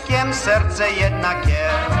wieśniakiem, serce jednakie.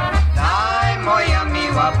 Daj moja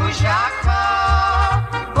miła buziaka,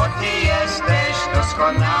 bo ty jesteś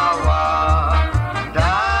doskonała.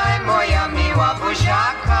 Daj moja miła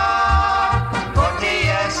buziaka, bo ty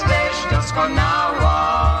jesteś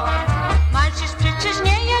doskonała. Malczysz przecież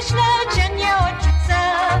nie jest źle, cię nie odrzucę.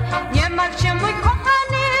 Nie martw się mój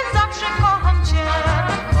kochany, zawsze kocham cię.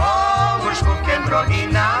 Połóż bukiet drogi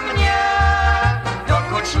na mnie,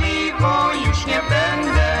 dokuczliwą już nie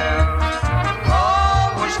będę.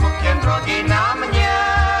 Połóż bukiet drogi na mnie,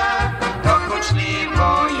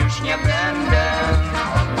 dokuczliwą już nie będę.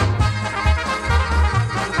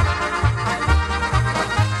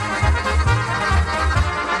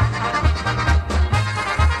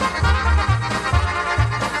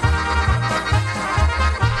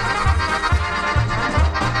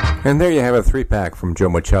 And there you have a 3-pack from Joe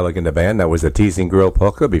Mochelik and the band. That was the Teasing Girl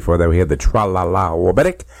Polka. Before that, we had the Tra-La-La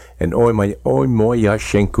Wobetic and Oi Moya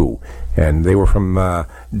Shenku. And they were from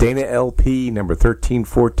Dana LP number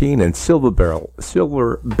 1314 and Silver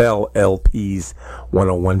Bell LPs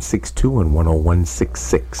 10162 and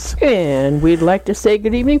 10166. And we'd like to say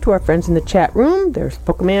good evening to our friends in the chat room. There's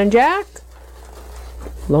Pokemon Jack,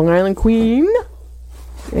 Long Island Queen,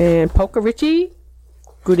 and Polka Richie.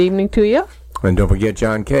 Good evening to you. And don't forget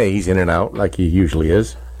John K. He's in and out like he usually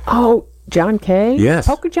is. Oh, John K? Yes.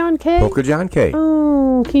 Polka John K? Polka John K.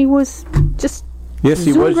 Oh, he was just yes,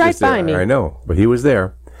 he was right just there. by me. I know, but he was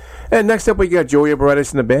there. And next up, we got Joey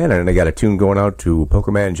Barrettis in the band, and I got a tune going out to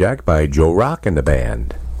Pokemon Jack by Joe Rock and the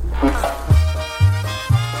band.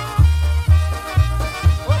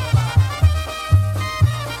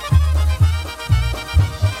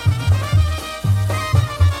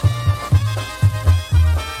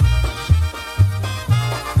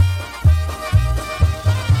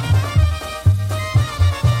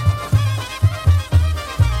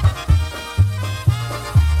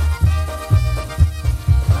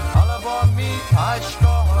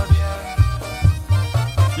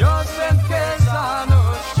 Piosenkę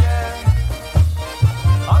zanurzcie.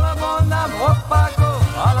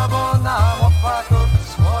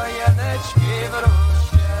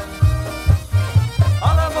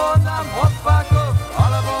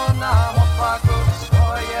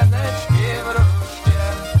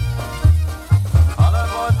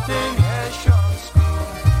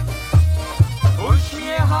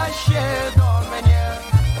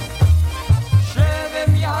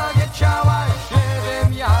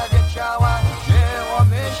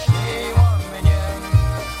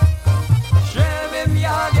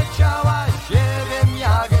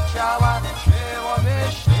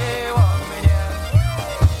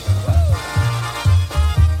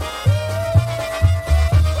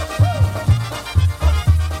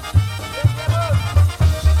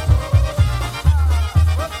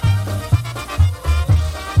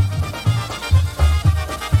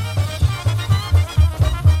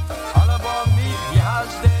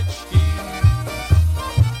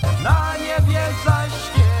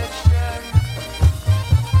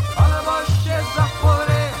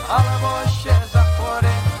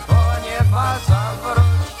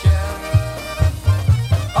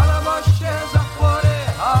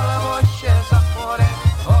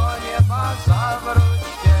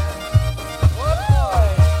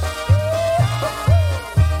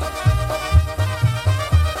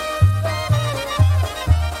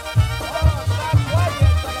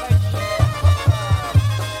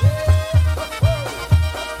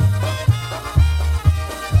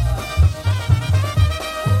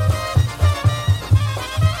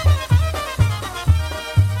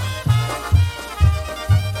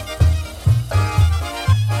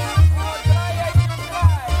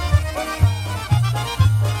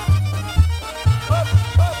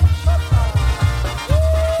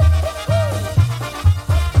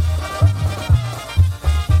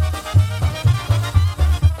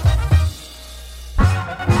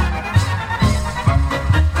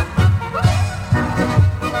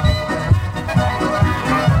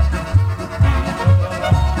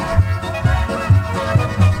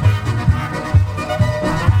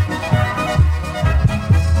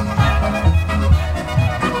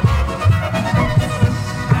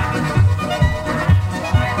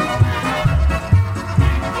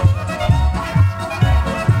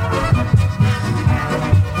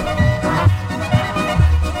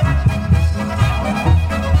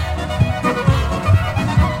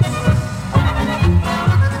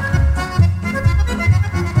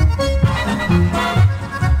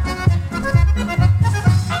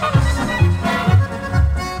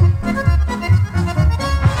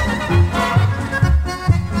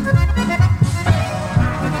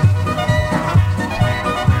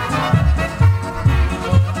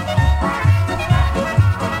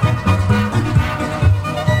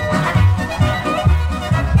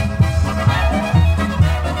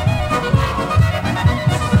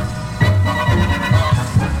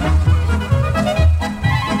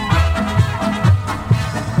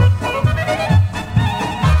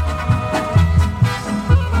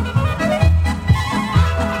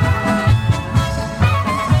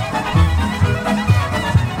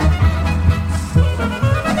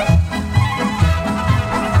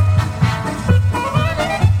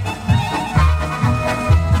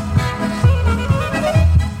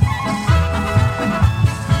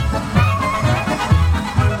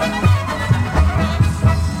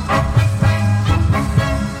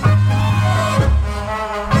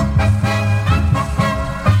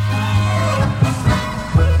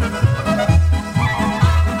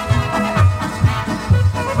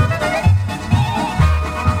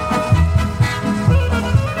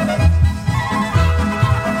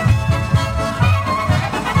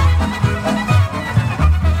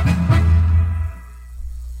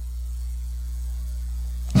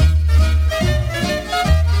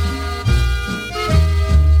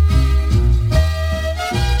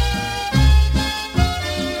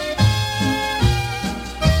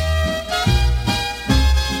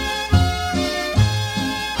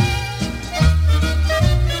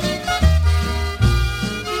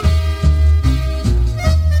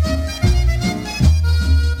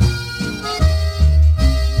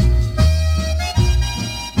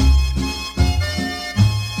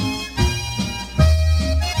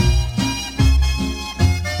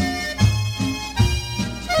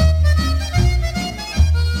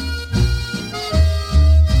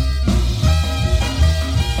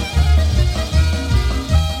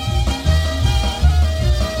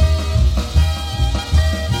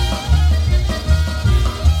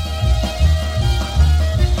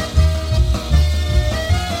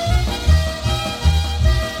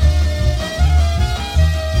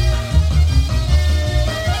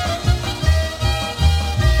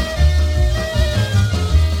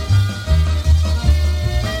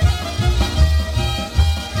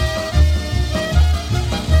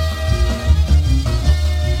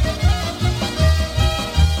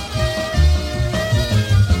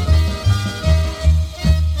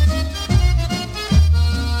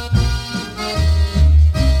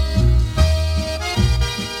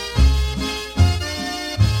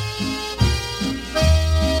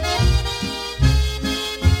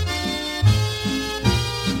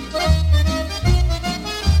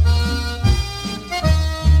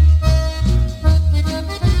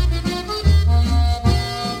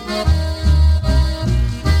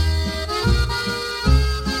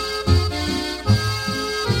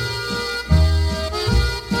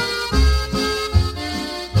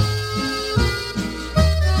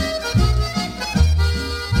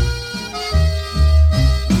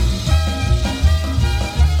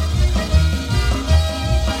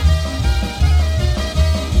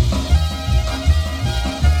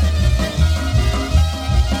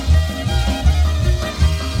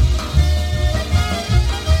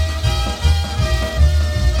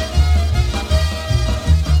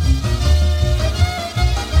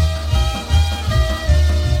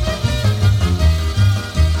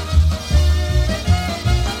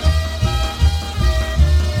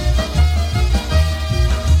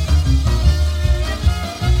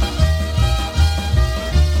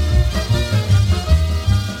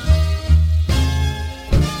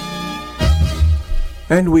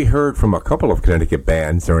 And we heard from a couple of Connecticut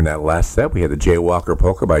bands during that last set. We had the Jaywalker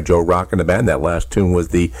Polka by Joe Rock and the band. That last tune was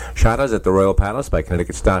the Shadows at the Royal Palace by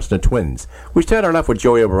Connecticut Stars and the Twins. We started off with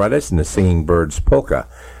Joey Oberetis and the Singing Birds Polka.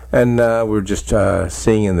 And we were just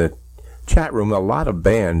seeing in the chat room, a lot of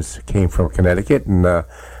bands came from Connecticut. And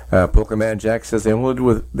Polka Man Jack says they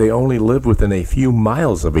only lived within a few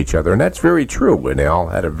miles of each other. And that's very true. And they all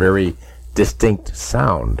had a very distinct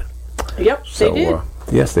sound. Yep, they did.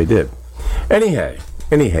 Yes, they did. Anyhow.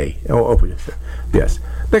 Yes.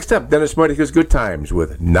 Next up, Dennis Monica's Good Times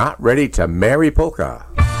with Not Ready to Marry Polka.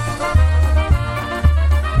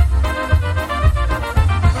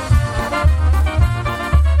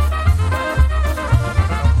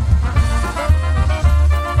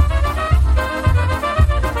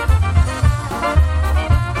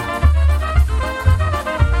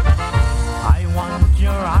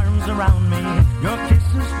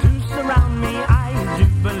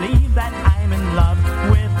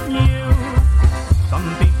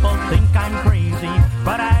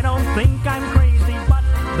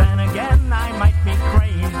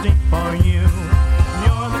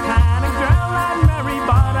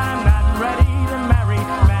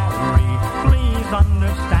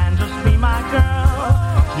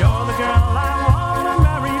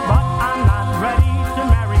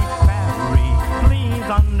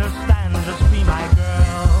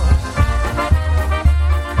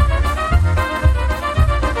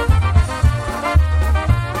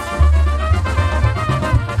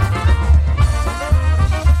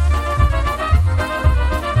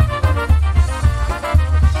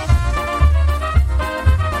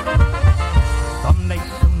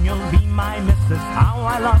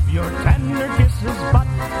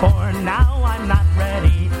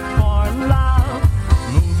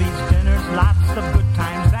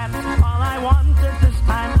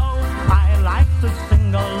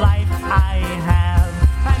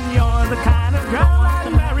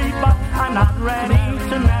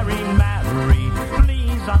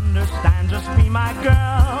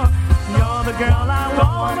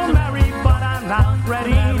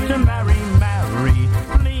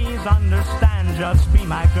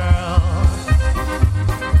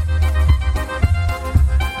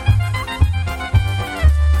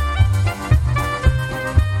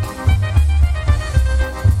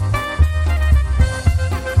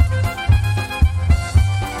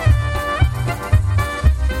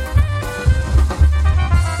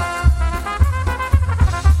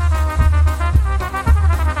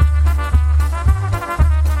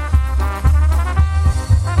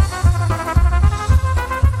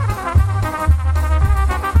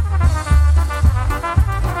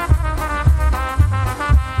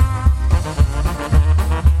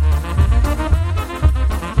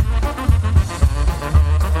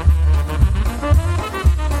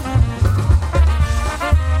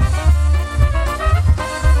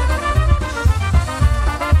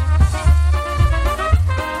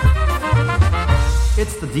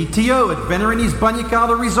 DTO at Venerinis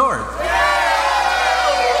Banyakala Resort.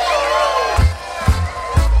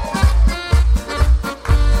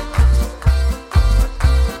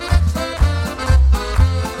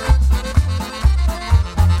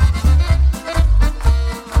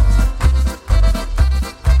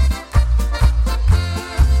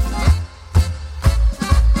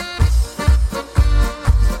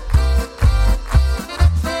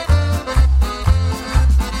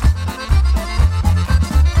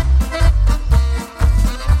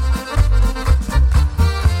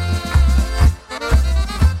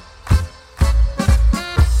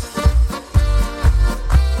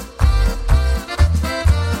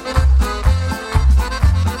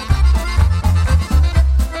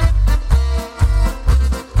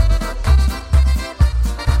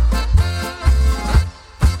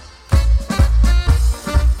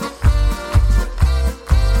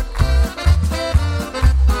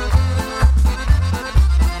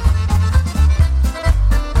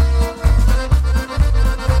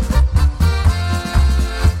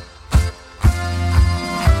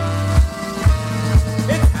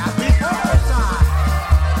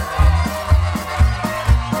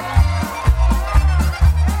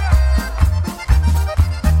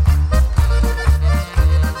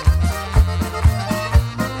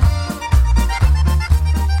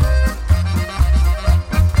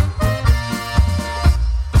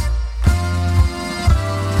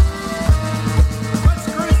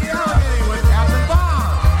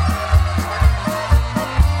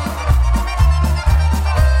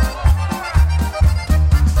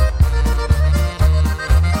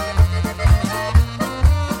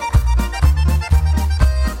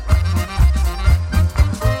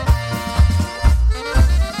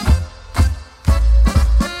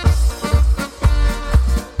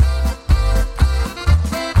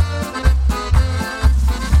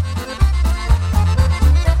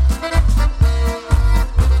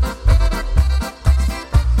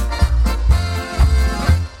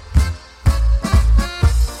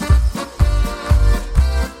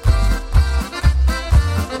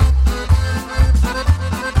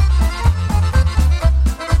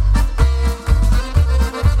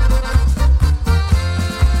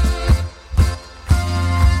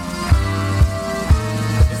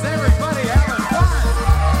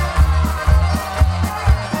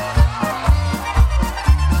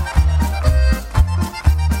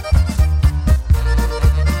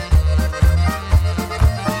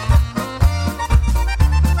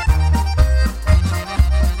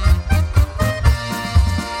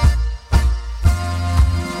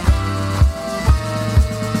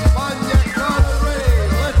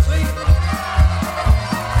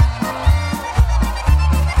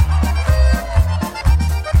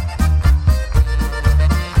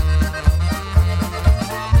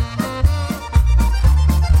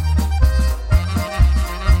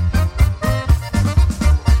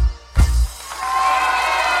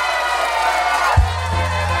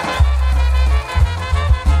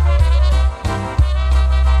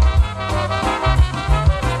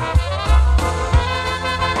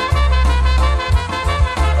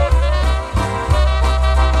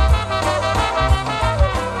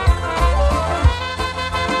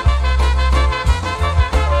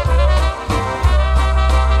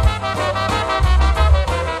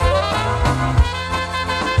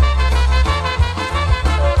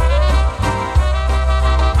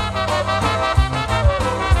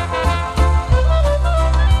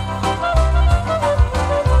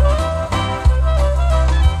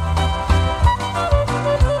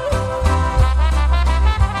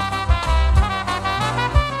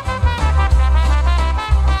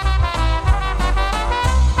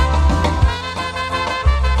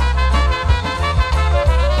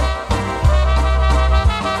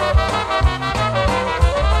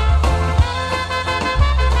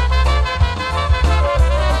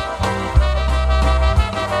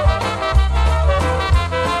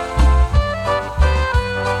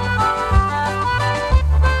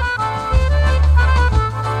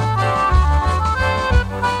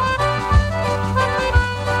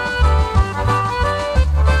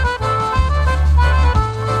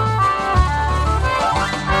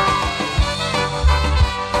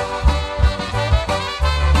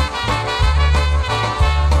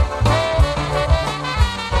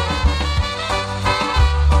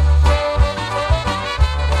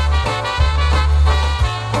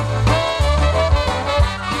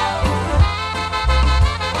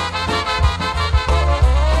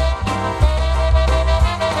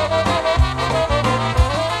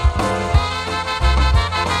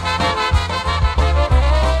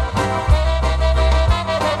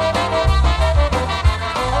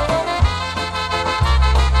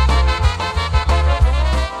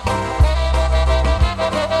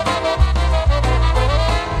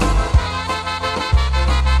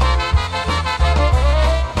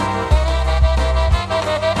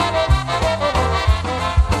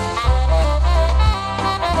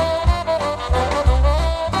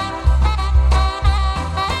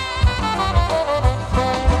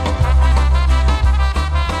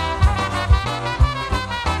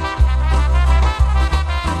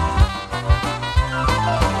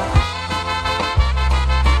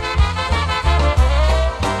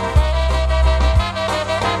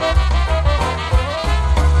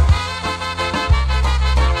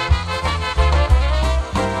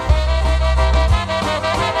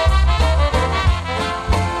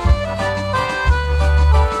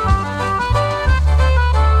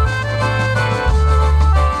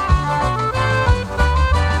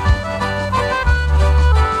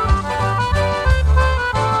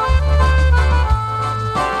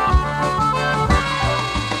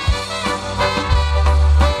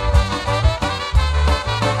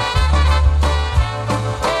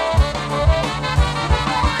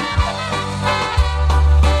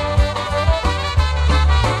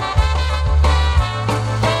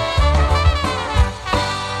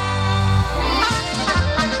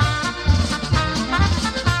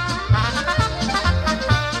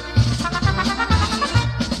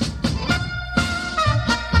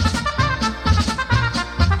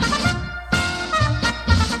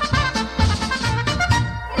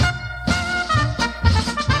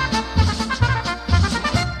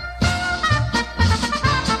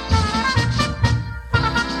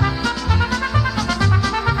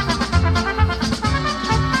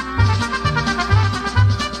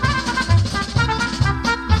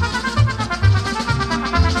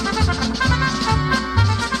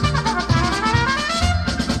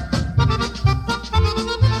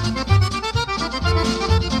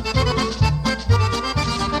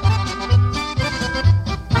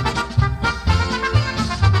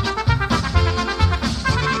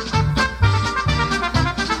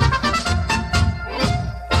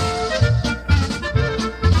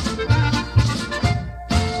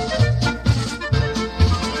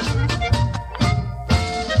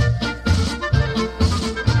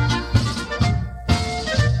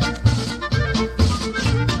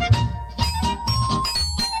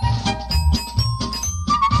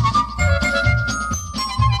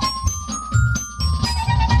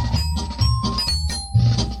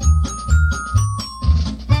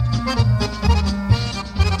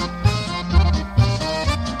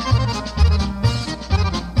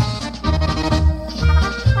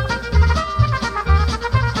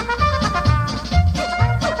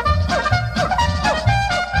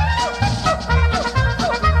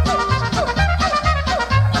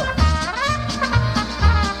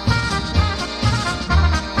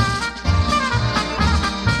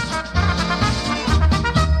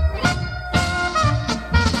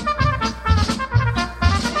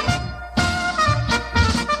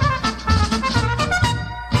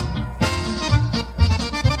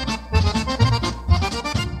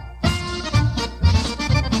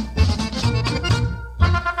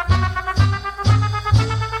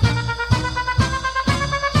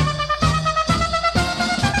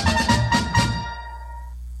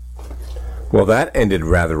 Well, that ended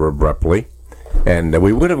rather abruptly. And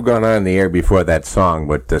we would have gone on the air before that song,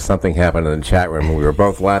 but something happened in the chat room, and we were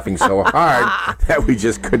both laughing so hard that we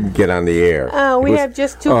just couldn't get on the air. Oh, we had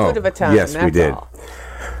just too good of a time. Yes, we did. All.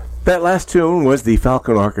 That last tune was the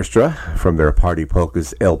Falcon Orchestra from their Party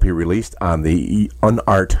Polkas LP released on the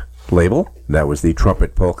Unart label. That was the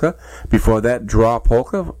Trumpet Polka. Before that, Draw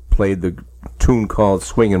Polka played the tune called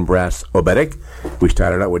Swing and Brass Oberek. We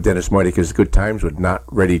started out with Dennis Moitika's Good Times with Not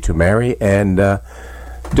Ready to Marry, and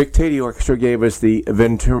Dictati Orchestra gave us the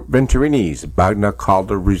Venturini's Bagna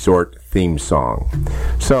Calda Resort theme song.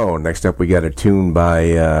 So, next up we got a tune by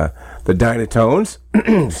the Dynatones.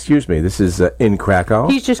 Excuse me, this is In Krakow.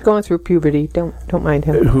 He's just going through puberty. Don't mind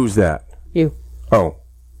him. Who's that? You. Oh,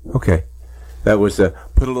 okay. That was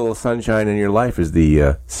Put a Little Sunshine in Your Life as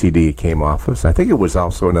the CD it came off of. I think it was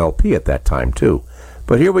also an LP at that time, too.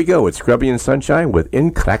 But here we go. It's Grubby and Sunshine with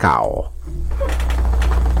In Krakow.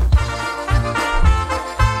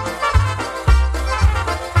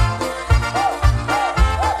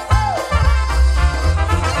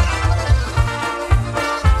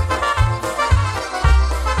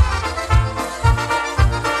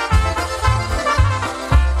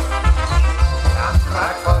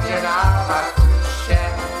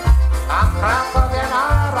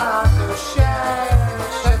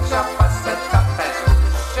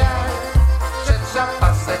 Trzecia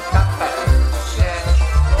pasek kapelusze,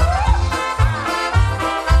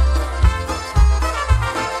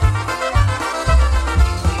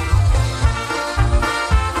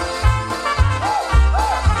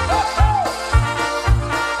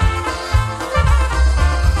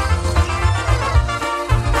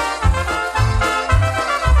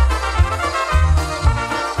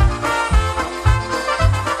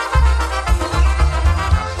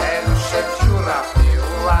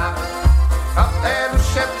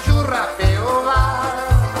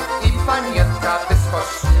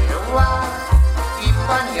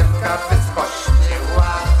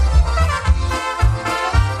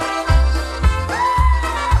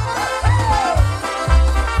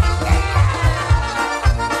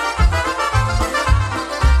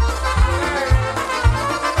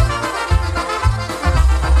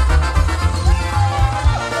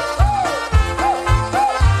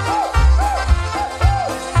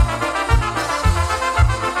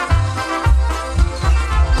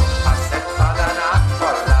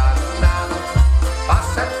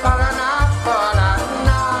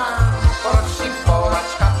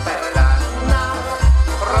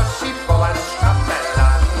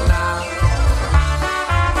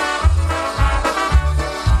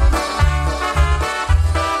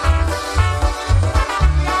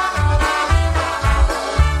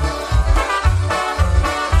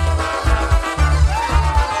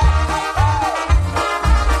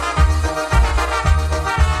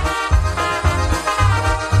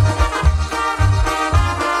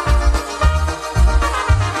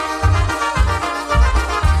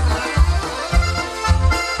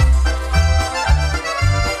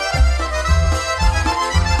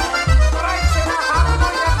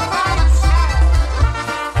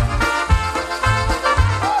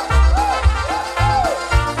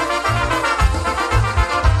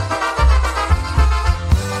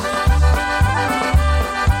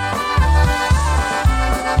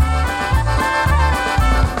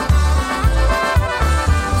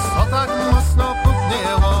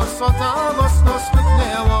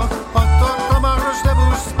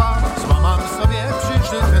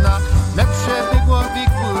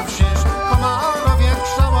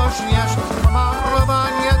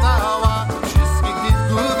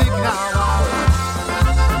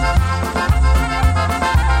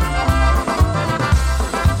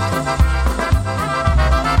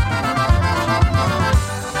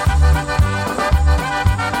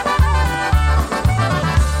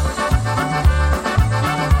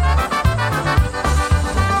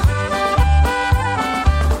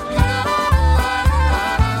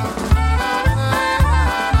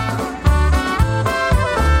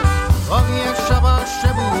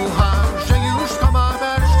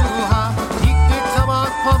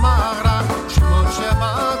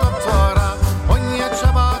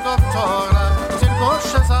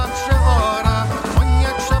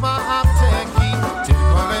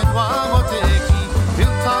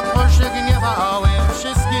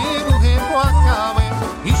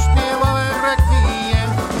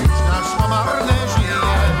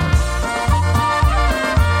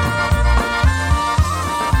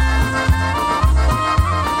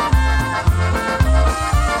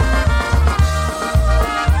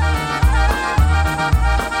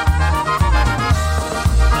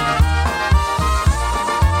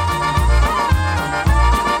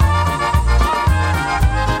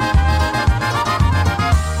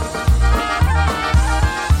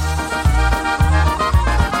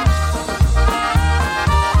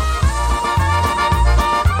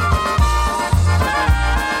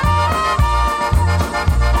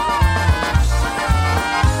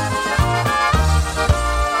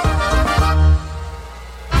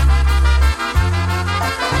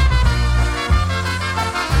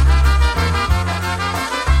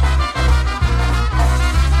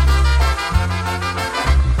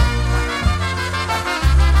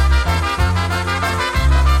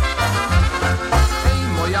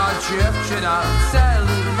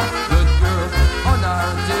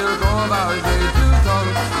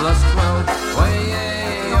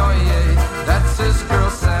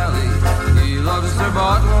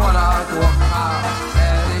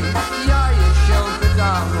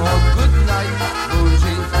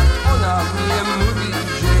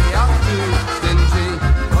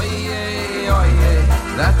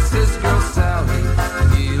 that's his girl Sally.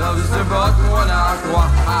 He loves her but one aqua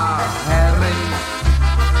Harry.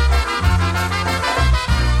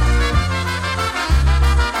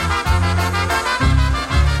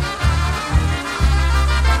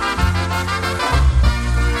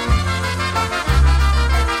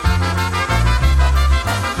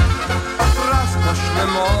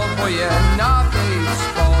 Moje na tej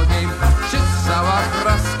spodniej się cała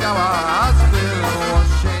praskała, a zbyło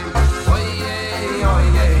się. Ojej,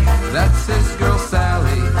 ojej, that's his girl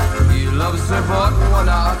Sally. He loves her but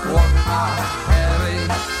one aqua Harry.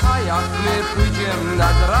 A jak my pójdziemy na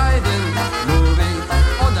drive-in movie,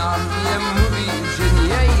 ona mnie mówi, że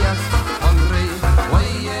nie jest hungry.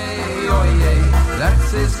 Ojej, ojej,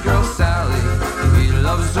 that's his girl Sally. He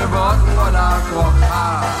loves her but one aqua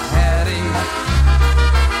Harry.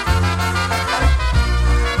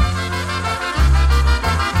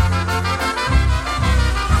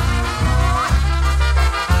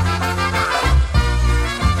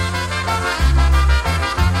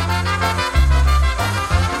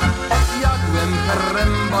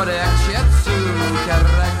 Jak się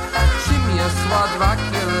cukierek, przyniosła 2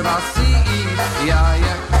 kiełbasy i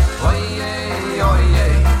jajek. Ojej,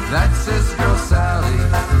 ojej, that's his girl Sally.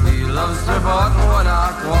 He loves her but one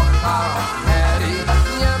aqua Harry.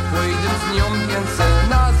 Nie pójdę z nią więcej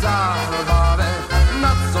na zabawę,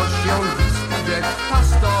 na co się wystudziek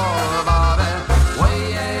pastowawę.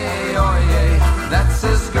 Ojej, ojej, that's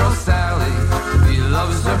his girl Sally. He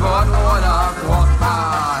loves her but one aqua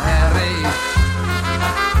Harry.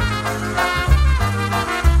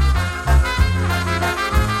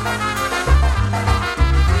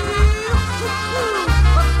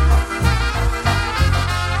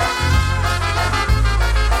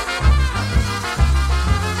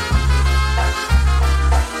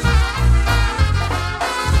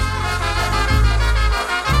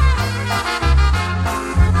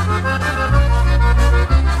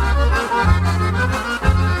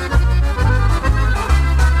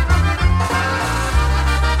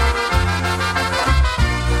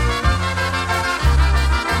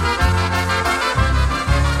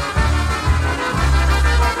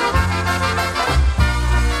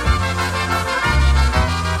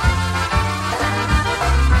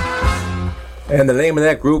 And the name of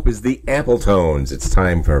that group is the Appletones. It's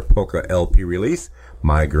time for Polka LP release.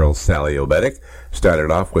 My Girl Sally Obetic. Started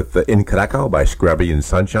off with In Krakow by Scrubby and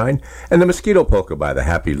Sunshine, and the Mosquito Polka by the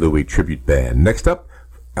Happy Louie Tribute Band. Next up,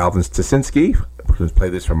 Alvin Stasinski. Let's play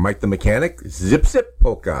this from Mike the Mechanic. Zip Zip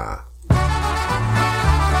Polka.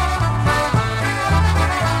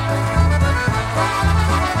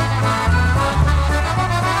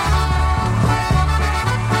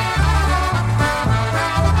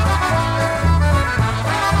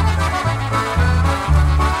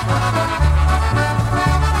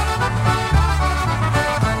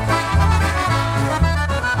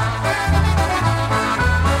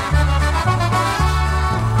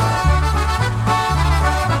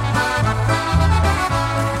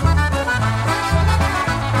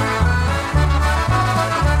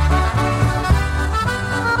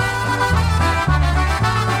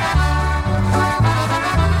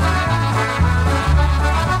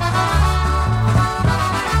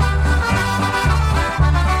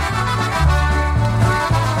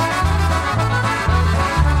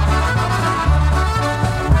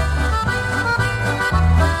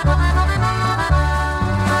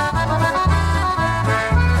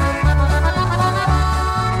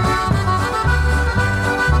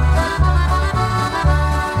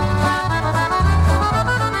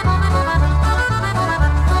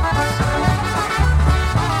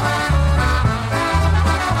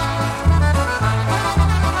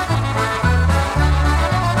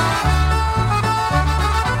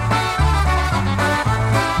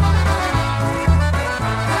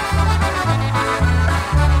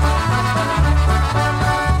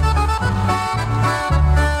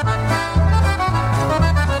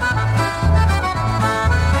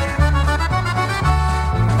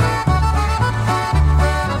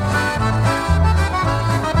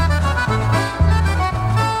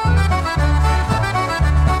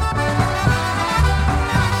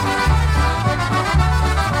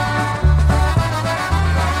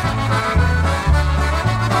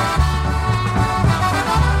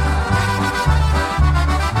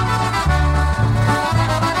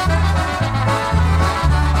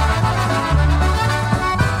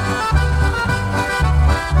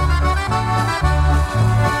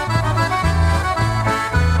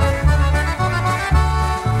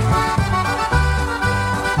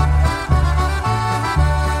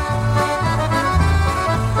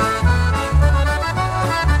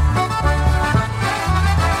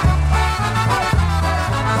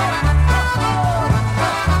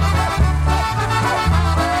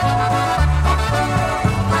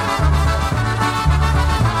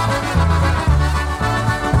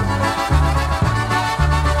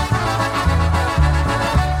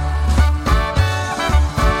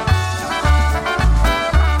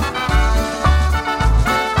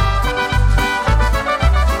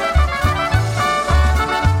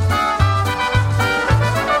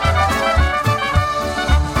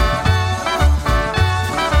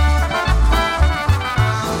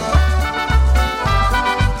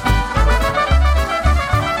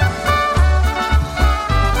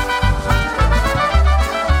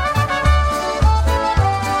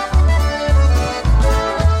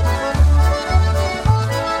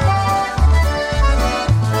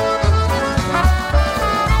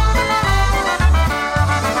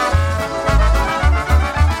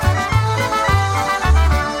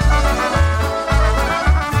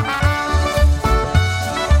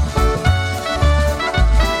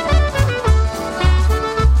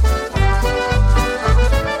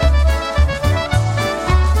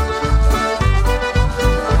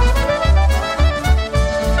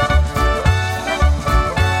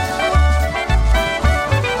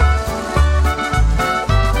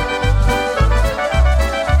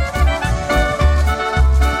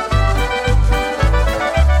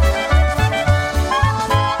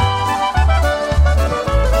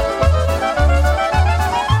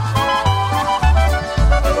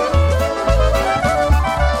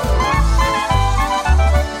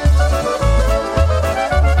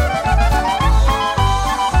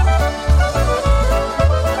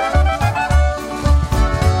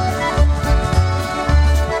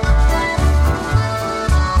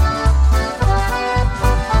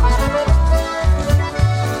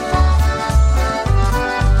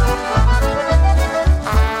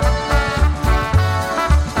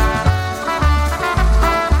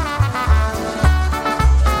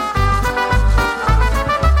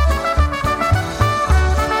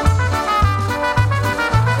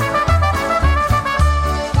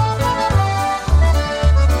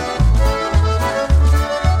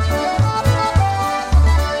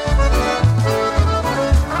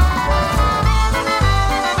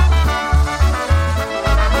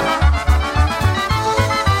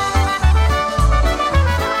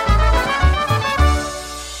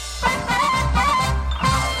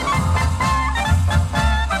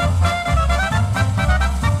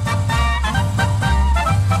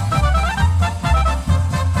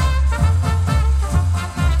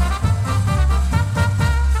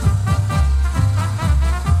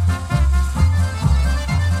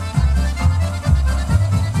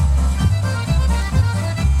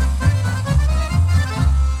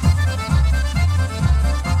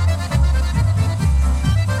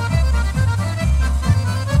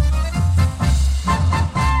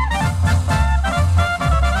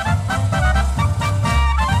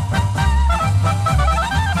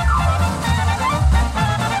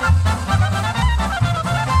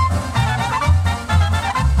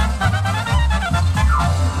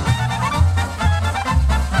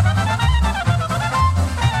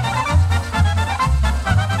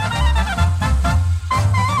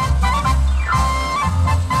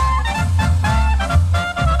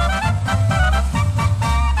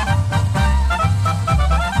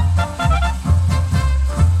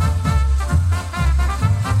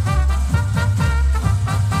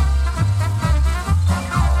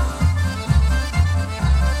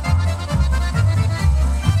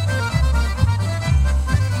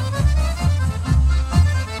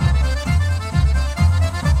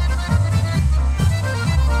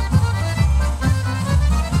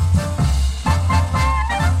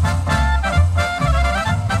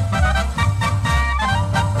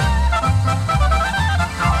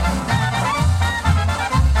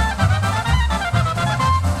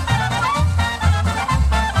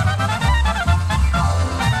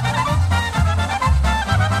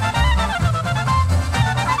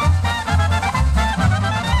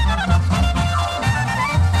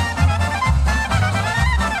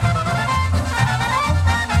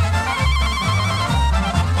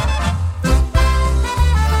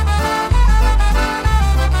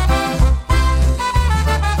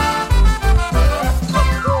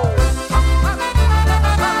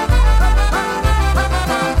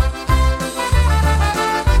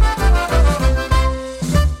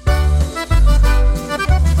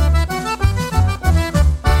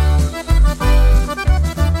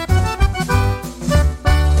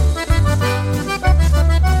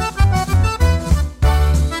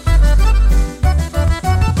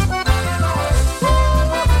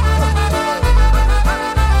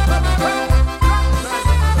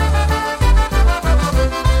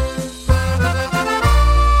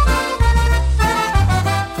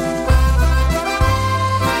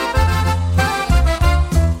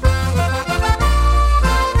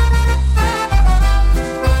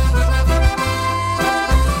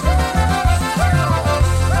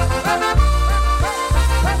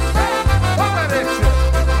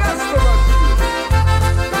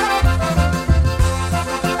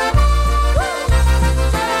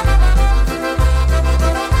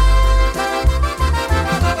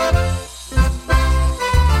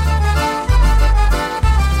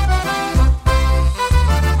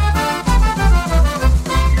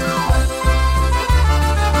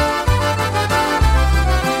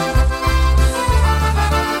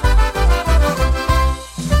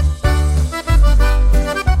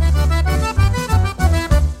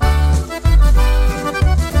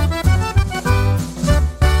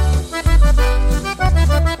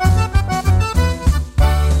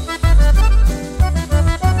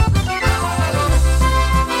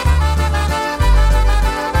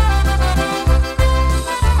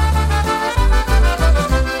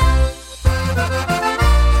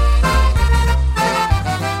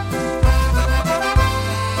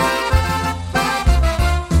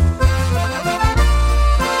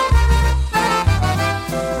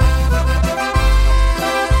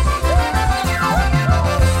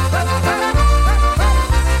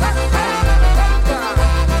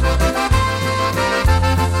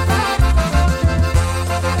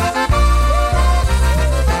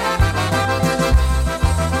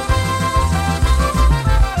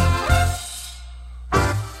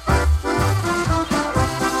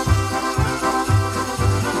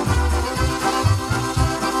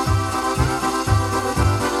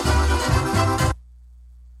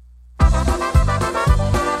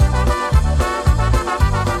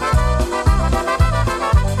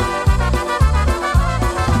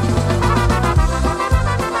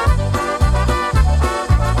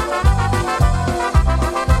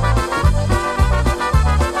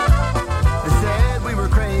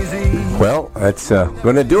 that's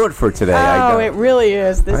going to do it for today. Oh, it really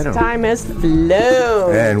is. This time has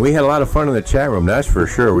flown. And we had a lot of fun in the chat room, that's for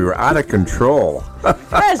sure. We were out of control.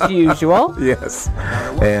 As usual. Yes.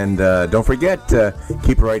 And don't forget,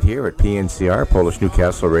 keep it right here at PNCR, Polish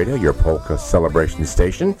Newcastle Radio, your polka celebration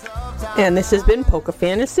station. And this has been Polka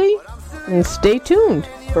Fantasy. And stay tuned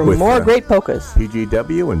for more great polkas.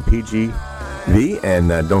 PGW and PGV. And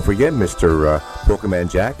don't forget, Mr. Polka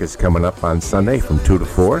Jack is coming up on Sunday from 2 to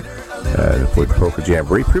 4 for the Polka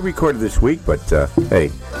Jamboree. Pre-recorded this week, but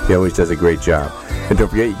hey, he always does a great job. And don't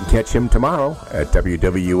forget, you can catch him tomorrow at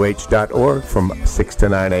wwh.org from 6 to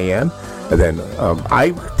 9 a.m. And then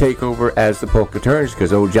I take over as the Polka Turns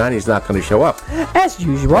because old Johnny's not going to show up. As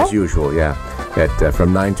usual. As usual, yeah. At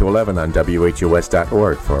from 9 to 11 on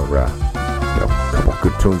whos.org for a couple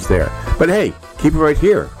good tunes there. But hey, keep it right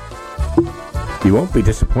here. You won't be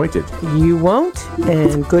disappointed. You won't.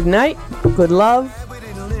 And good night. Good love.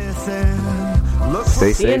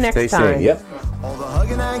 Stay See you safe. next Stay time. safe. Yep. All the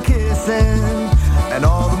hugging and kissing and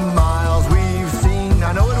all the miles we've seen.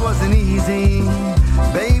 I know it wasn't easy.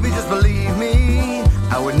 Baby, just believe me.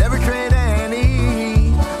 I would never trade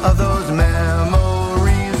any of those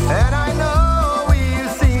memories. And I know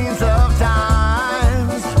we've seen tough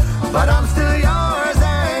times, but I'm still yours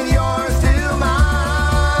and you're still mine.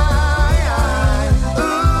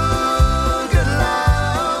 Ooh, good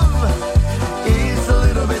love. It's a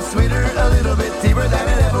little bit sweeter, a little bit deeper than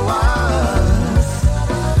it ever was.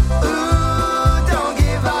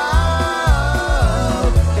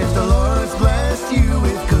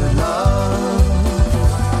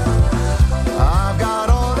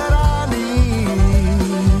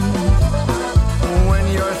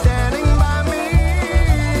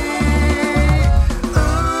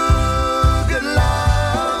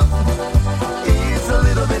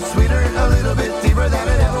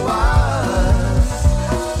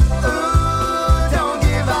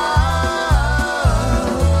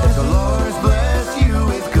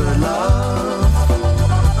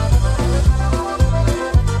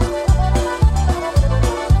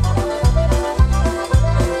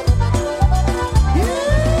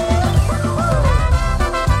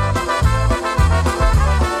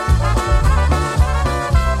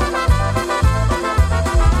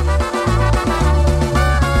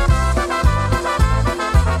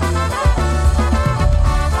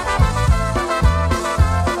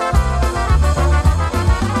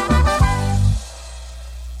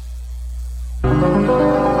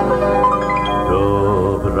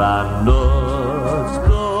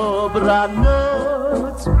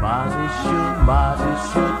 Dobranoc, Marysiu,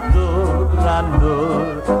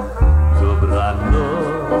 dobranoc, dobranoc,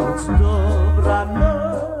 dobranoc.